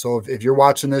 So if you're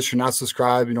watching this, you're not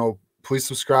subscribed, please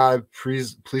subscribe.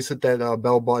 Please hit that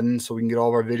bell button so we can get all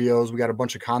of our videos. We got a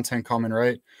bunch of content coming,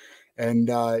 right? And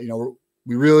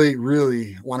we really,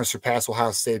 really want to surpass Ohio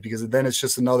State because then it's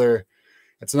just another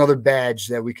badge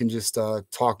that we can just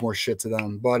talk more shit to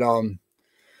them. But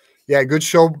yeah, good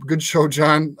show,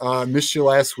 John. Missed you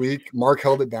last week. Mark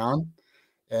held it down,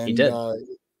 and he did.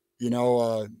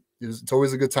 It's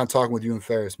always a good time talking with you and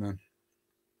Farris, man.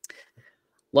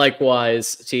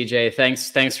 Likewise, TJ.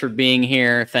 Thanks for being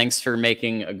here. Thanks for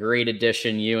making a great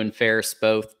addition, you and Farris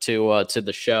both to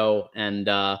the show, and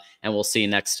we'll see you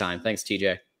next time. Thanks,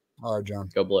 TJ. All right, John.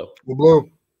 Go Blue. Go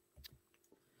Blue.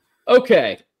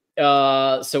 Okay.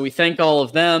 So we thank all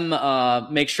of them.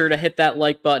 Make sure to hit that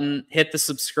like button, hit the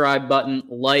subscribe button.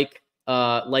 Like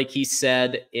he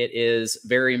said, it is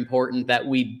very important that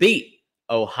we beat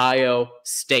Ohio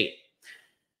State.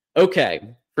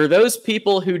 Okay. For those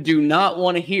people who do not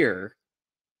want to hear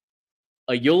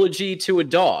a eulogy to a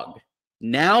dog,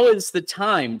 now is the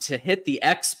time to hit the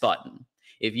X button.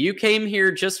 If you came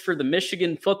here just for the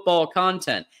Michigan football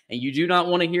content and you do not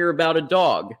want to hear about a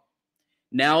dog,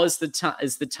 now is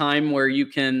the time where you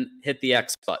can hit the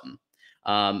X button.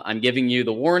 I'm giving you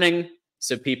the warning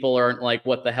so people aren't like,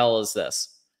 what the hell is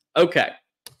this? Okay.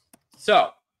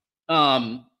 So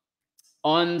on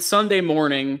Sunday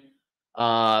morning,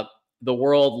 the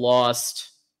world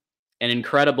lost an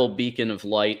incredible beacon of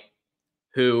light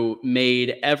who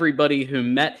made everybody who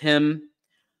met him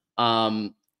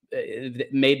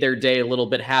made their day a little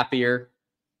bit happier.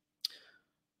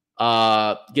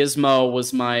 Gizmo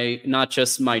was not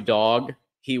just my dog,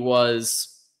 he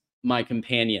was my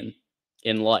companion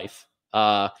in life.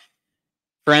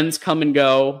 Friends come and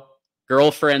go,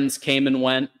 girlfriends came and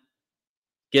went.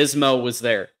 Gizmo was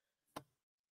there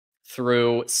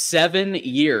through 7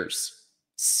 years.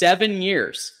 7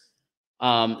 years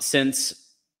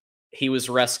since he was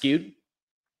rescued.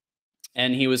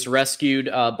 And he was rescued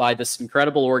by this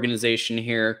incredible organization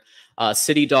here,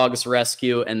 City Dogs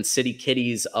Rescue and City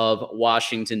Kitties of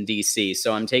Washington, D.C.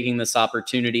 So I'm taking this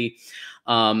opportunity.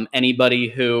 Anybody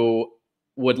who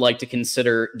would like to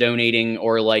consider donating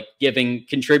or like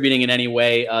contributing in any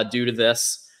way due to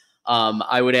this,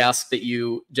 I would ask that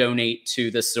you donate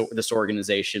to this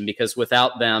organization, because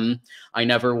without them, I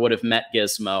never would have met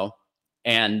Gizmo.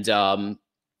 And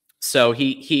so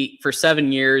he for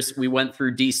 7 years, we went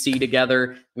through DC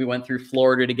together, we went through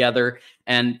Florida together,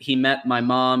 and he met my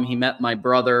mom, he met my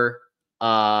brother,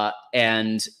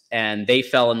 and they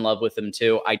fell in love with him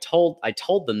too. I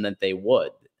told them that they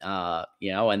would,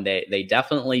 you know, and they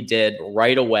definitely did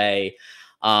right away.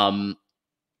 And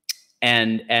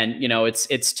you know,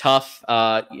 it's tough.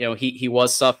 You know, he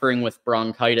was suffering with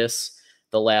bronchitis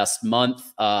the last month,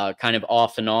 kind of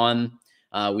off and on.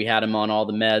 We had him on all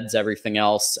the meds, everything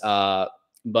else.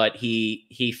 But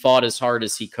he fought as hard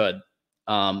as he could.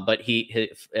 But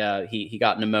he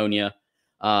got pneumonia,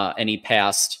 and he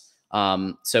passed.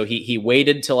 So he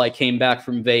waited till I came back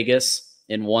from Vegas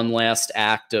in one last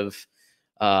act of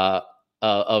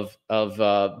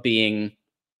being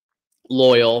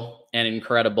loyal and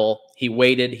incredible. He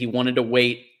waited. He wanted to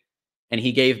wait, and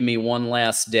he gave me one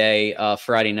last day,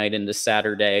 Friday night into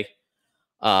Saturday,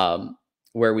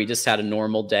 where we just had a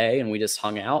normal day and we just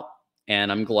hung out. And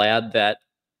I'm glad that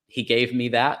he gave me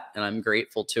that, and I'm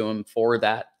grateful to him for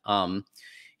that.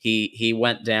 He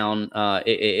went down.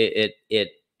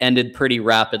 It ended pretty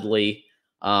rapidly.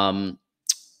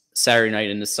 Saturday night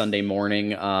into Sunday morning,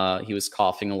 he was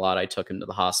coughing a lot. I took him to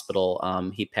the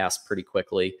hospital. He passed pretty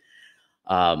quickly.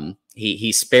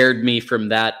 He spared me from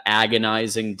that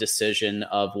agonizing decision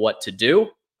of what to do,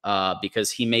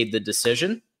 because he made the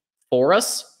decision for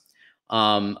us.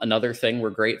 Another thing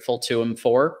we're grateful to him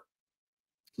for.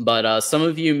 But some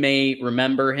of you may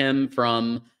remember him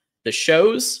from the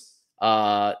shows.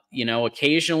 You know,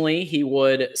 occasionally he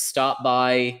would stop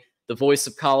by The Voice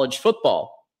of College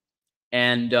Football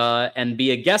and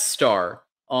be a guest star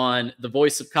on The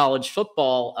Voice of College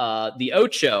Football, the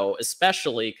Ocho,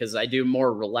 especially because I do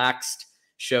more relaxed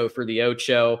show for the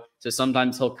Ocho. So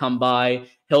sometimes he'll come by.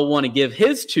 He'll want to give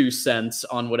his 2 cents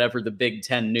on whatever the Big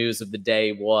Ten news of the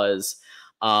day was.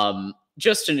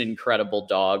 Just an incredible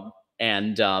dog.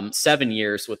 And 7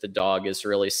 years with the dog is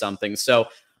really something. So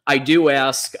I do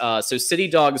ask, so City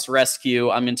Dogs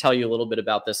Rescue, I'm going to tell you a little bit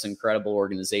about this incredible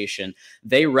organization.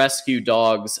 They rescue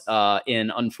dogs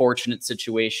in unfortunate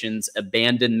situations,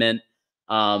 abandonment.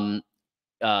 You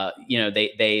know,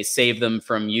 they save them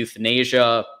from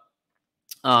euthanasia,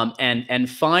 and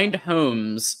find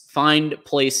homes, find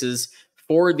places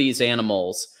for these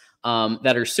animals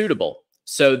that are suitable.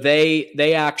 So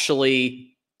they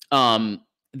actually,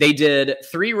 they did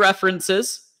 3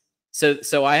 references.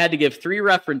 So I had to give 3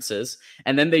 references,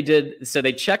 and then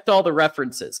they checked all the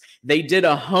references. They did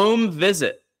a home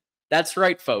visit. That's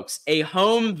right, folks, a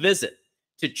home visit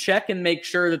to check and make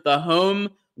sure that the home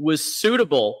was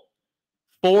suitable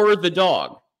for the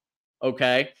dog.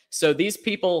 Okay. So these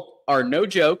people are no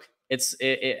joke.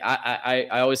 I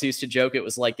always used to joke it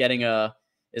was like getting a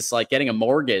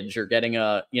mortgage or getting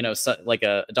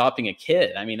adopting a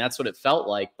kid. I mean, that's what it felt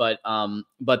like. But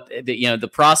you know, the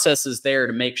process is there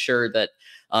to make sure that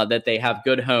that they have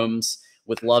good homes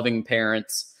with loving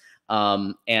parents.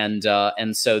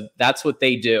 And so that's what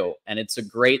they do. And it's a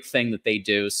great thing that they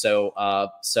do. So,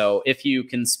 so if you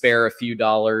can spare a few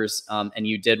dollars, and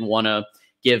you did want to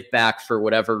give back for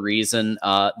whatever reason,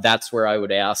 that's where I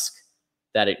would ask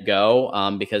that it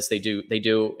go, because they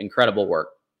do incredible work.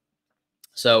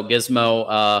 So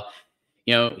Gizmo,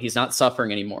 you know, he's not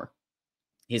suffering anymore.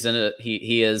 He's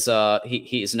he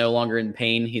is no longer in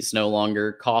pain. He's no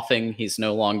longer coughing. He's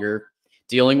no longer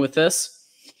dealing with this.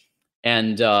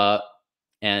 And I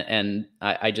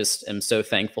just am so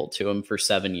thankful to him for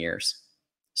 7 years.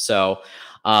 So,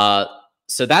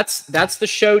 so that's the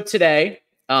show today.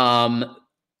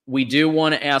 We do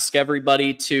want to ask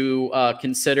everybody to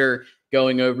consider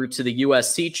going over to the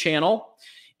USC channel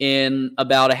in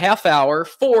about a half hour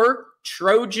for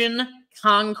Trojan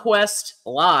Conquest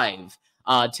Live,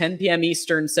 10 p.m.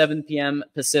 Eastern, 7 p.m.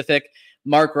 Pacific.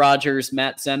 Mark Rogers,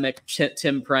 Matt Zemek,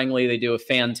 Tim Prangley, they do a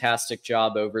fantastic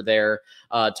job over there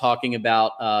talking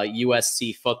about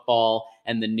USC football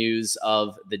and the news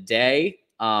of the day.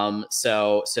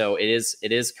 So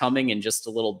it is coming in just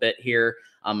a little bit here.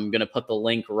 I'm going to put the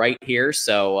link right here,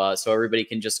 so everybody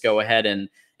can just go ahead and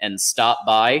stop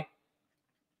by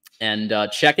and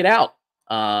check it out.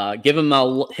 Give him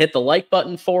hit the like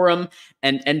button for him,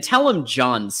 and tell him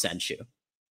John sent you.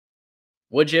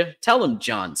 Would you tell him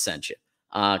John sent you?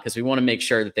 Because we want to make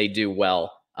sure that they do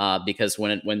well. Because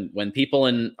when people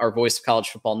in our Voice of College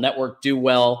Football Network do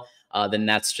well, then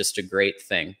that's just a great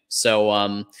thing.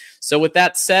 So, so with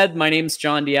that said, my name's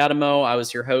John D'Adamo. I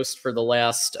was your host for the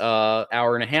last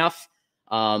hour and a half.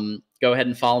 Go ahead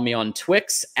and follow me on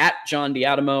Twix at John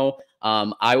D'Adamo.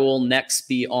 I will next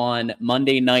be on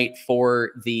Monday night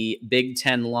for the Big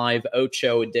Ten Live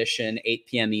Ocho edition, 8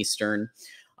 p.m. Eastern.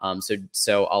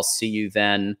 So I'll see you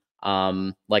then.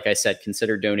 Like I said,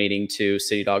 consider donating to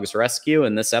City Dogs Rescue.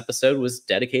 And this episode was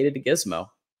dedicated to Gizmo.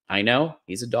 I know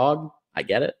he's a dog. I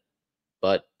get it.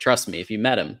 But trust me, if you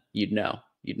met him, you'd know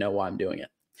why I'm doing it.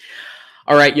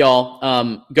 All right,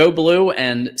 y'all. Go blue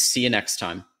and see you next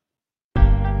time.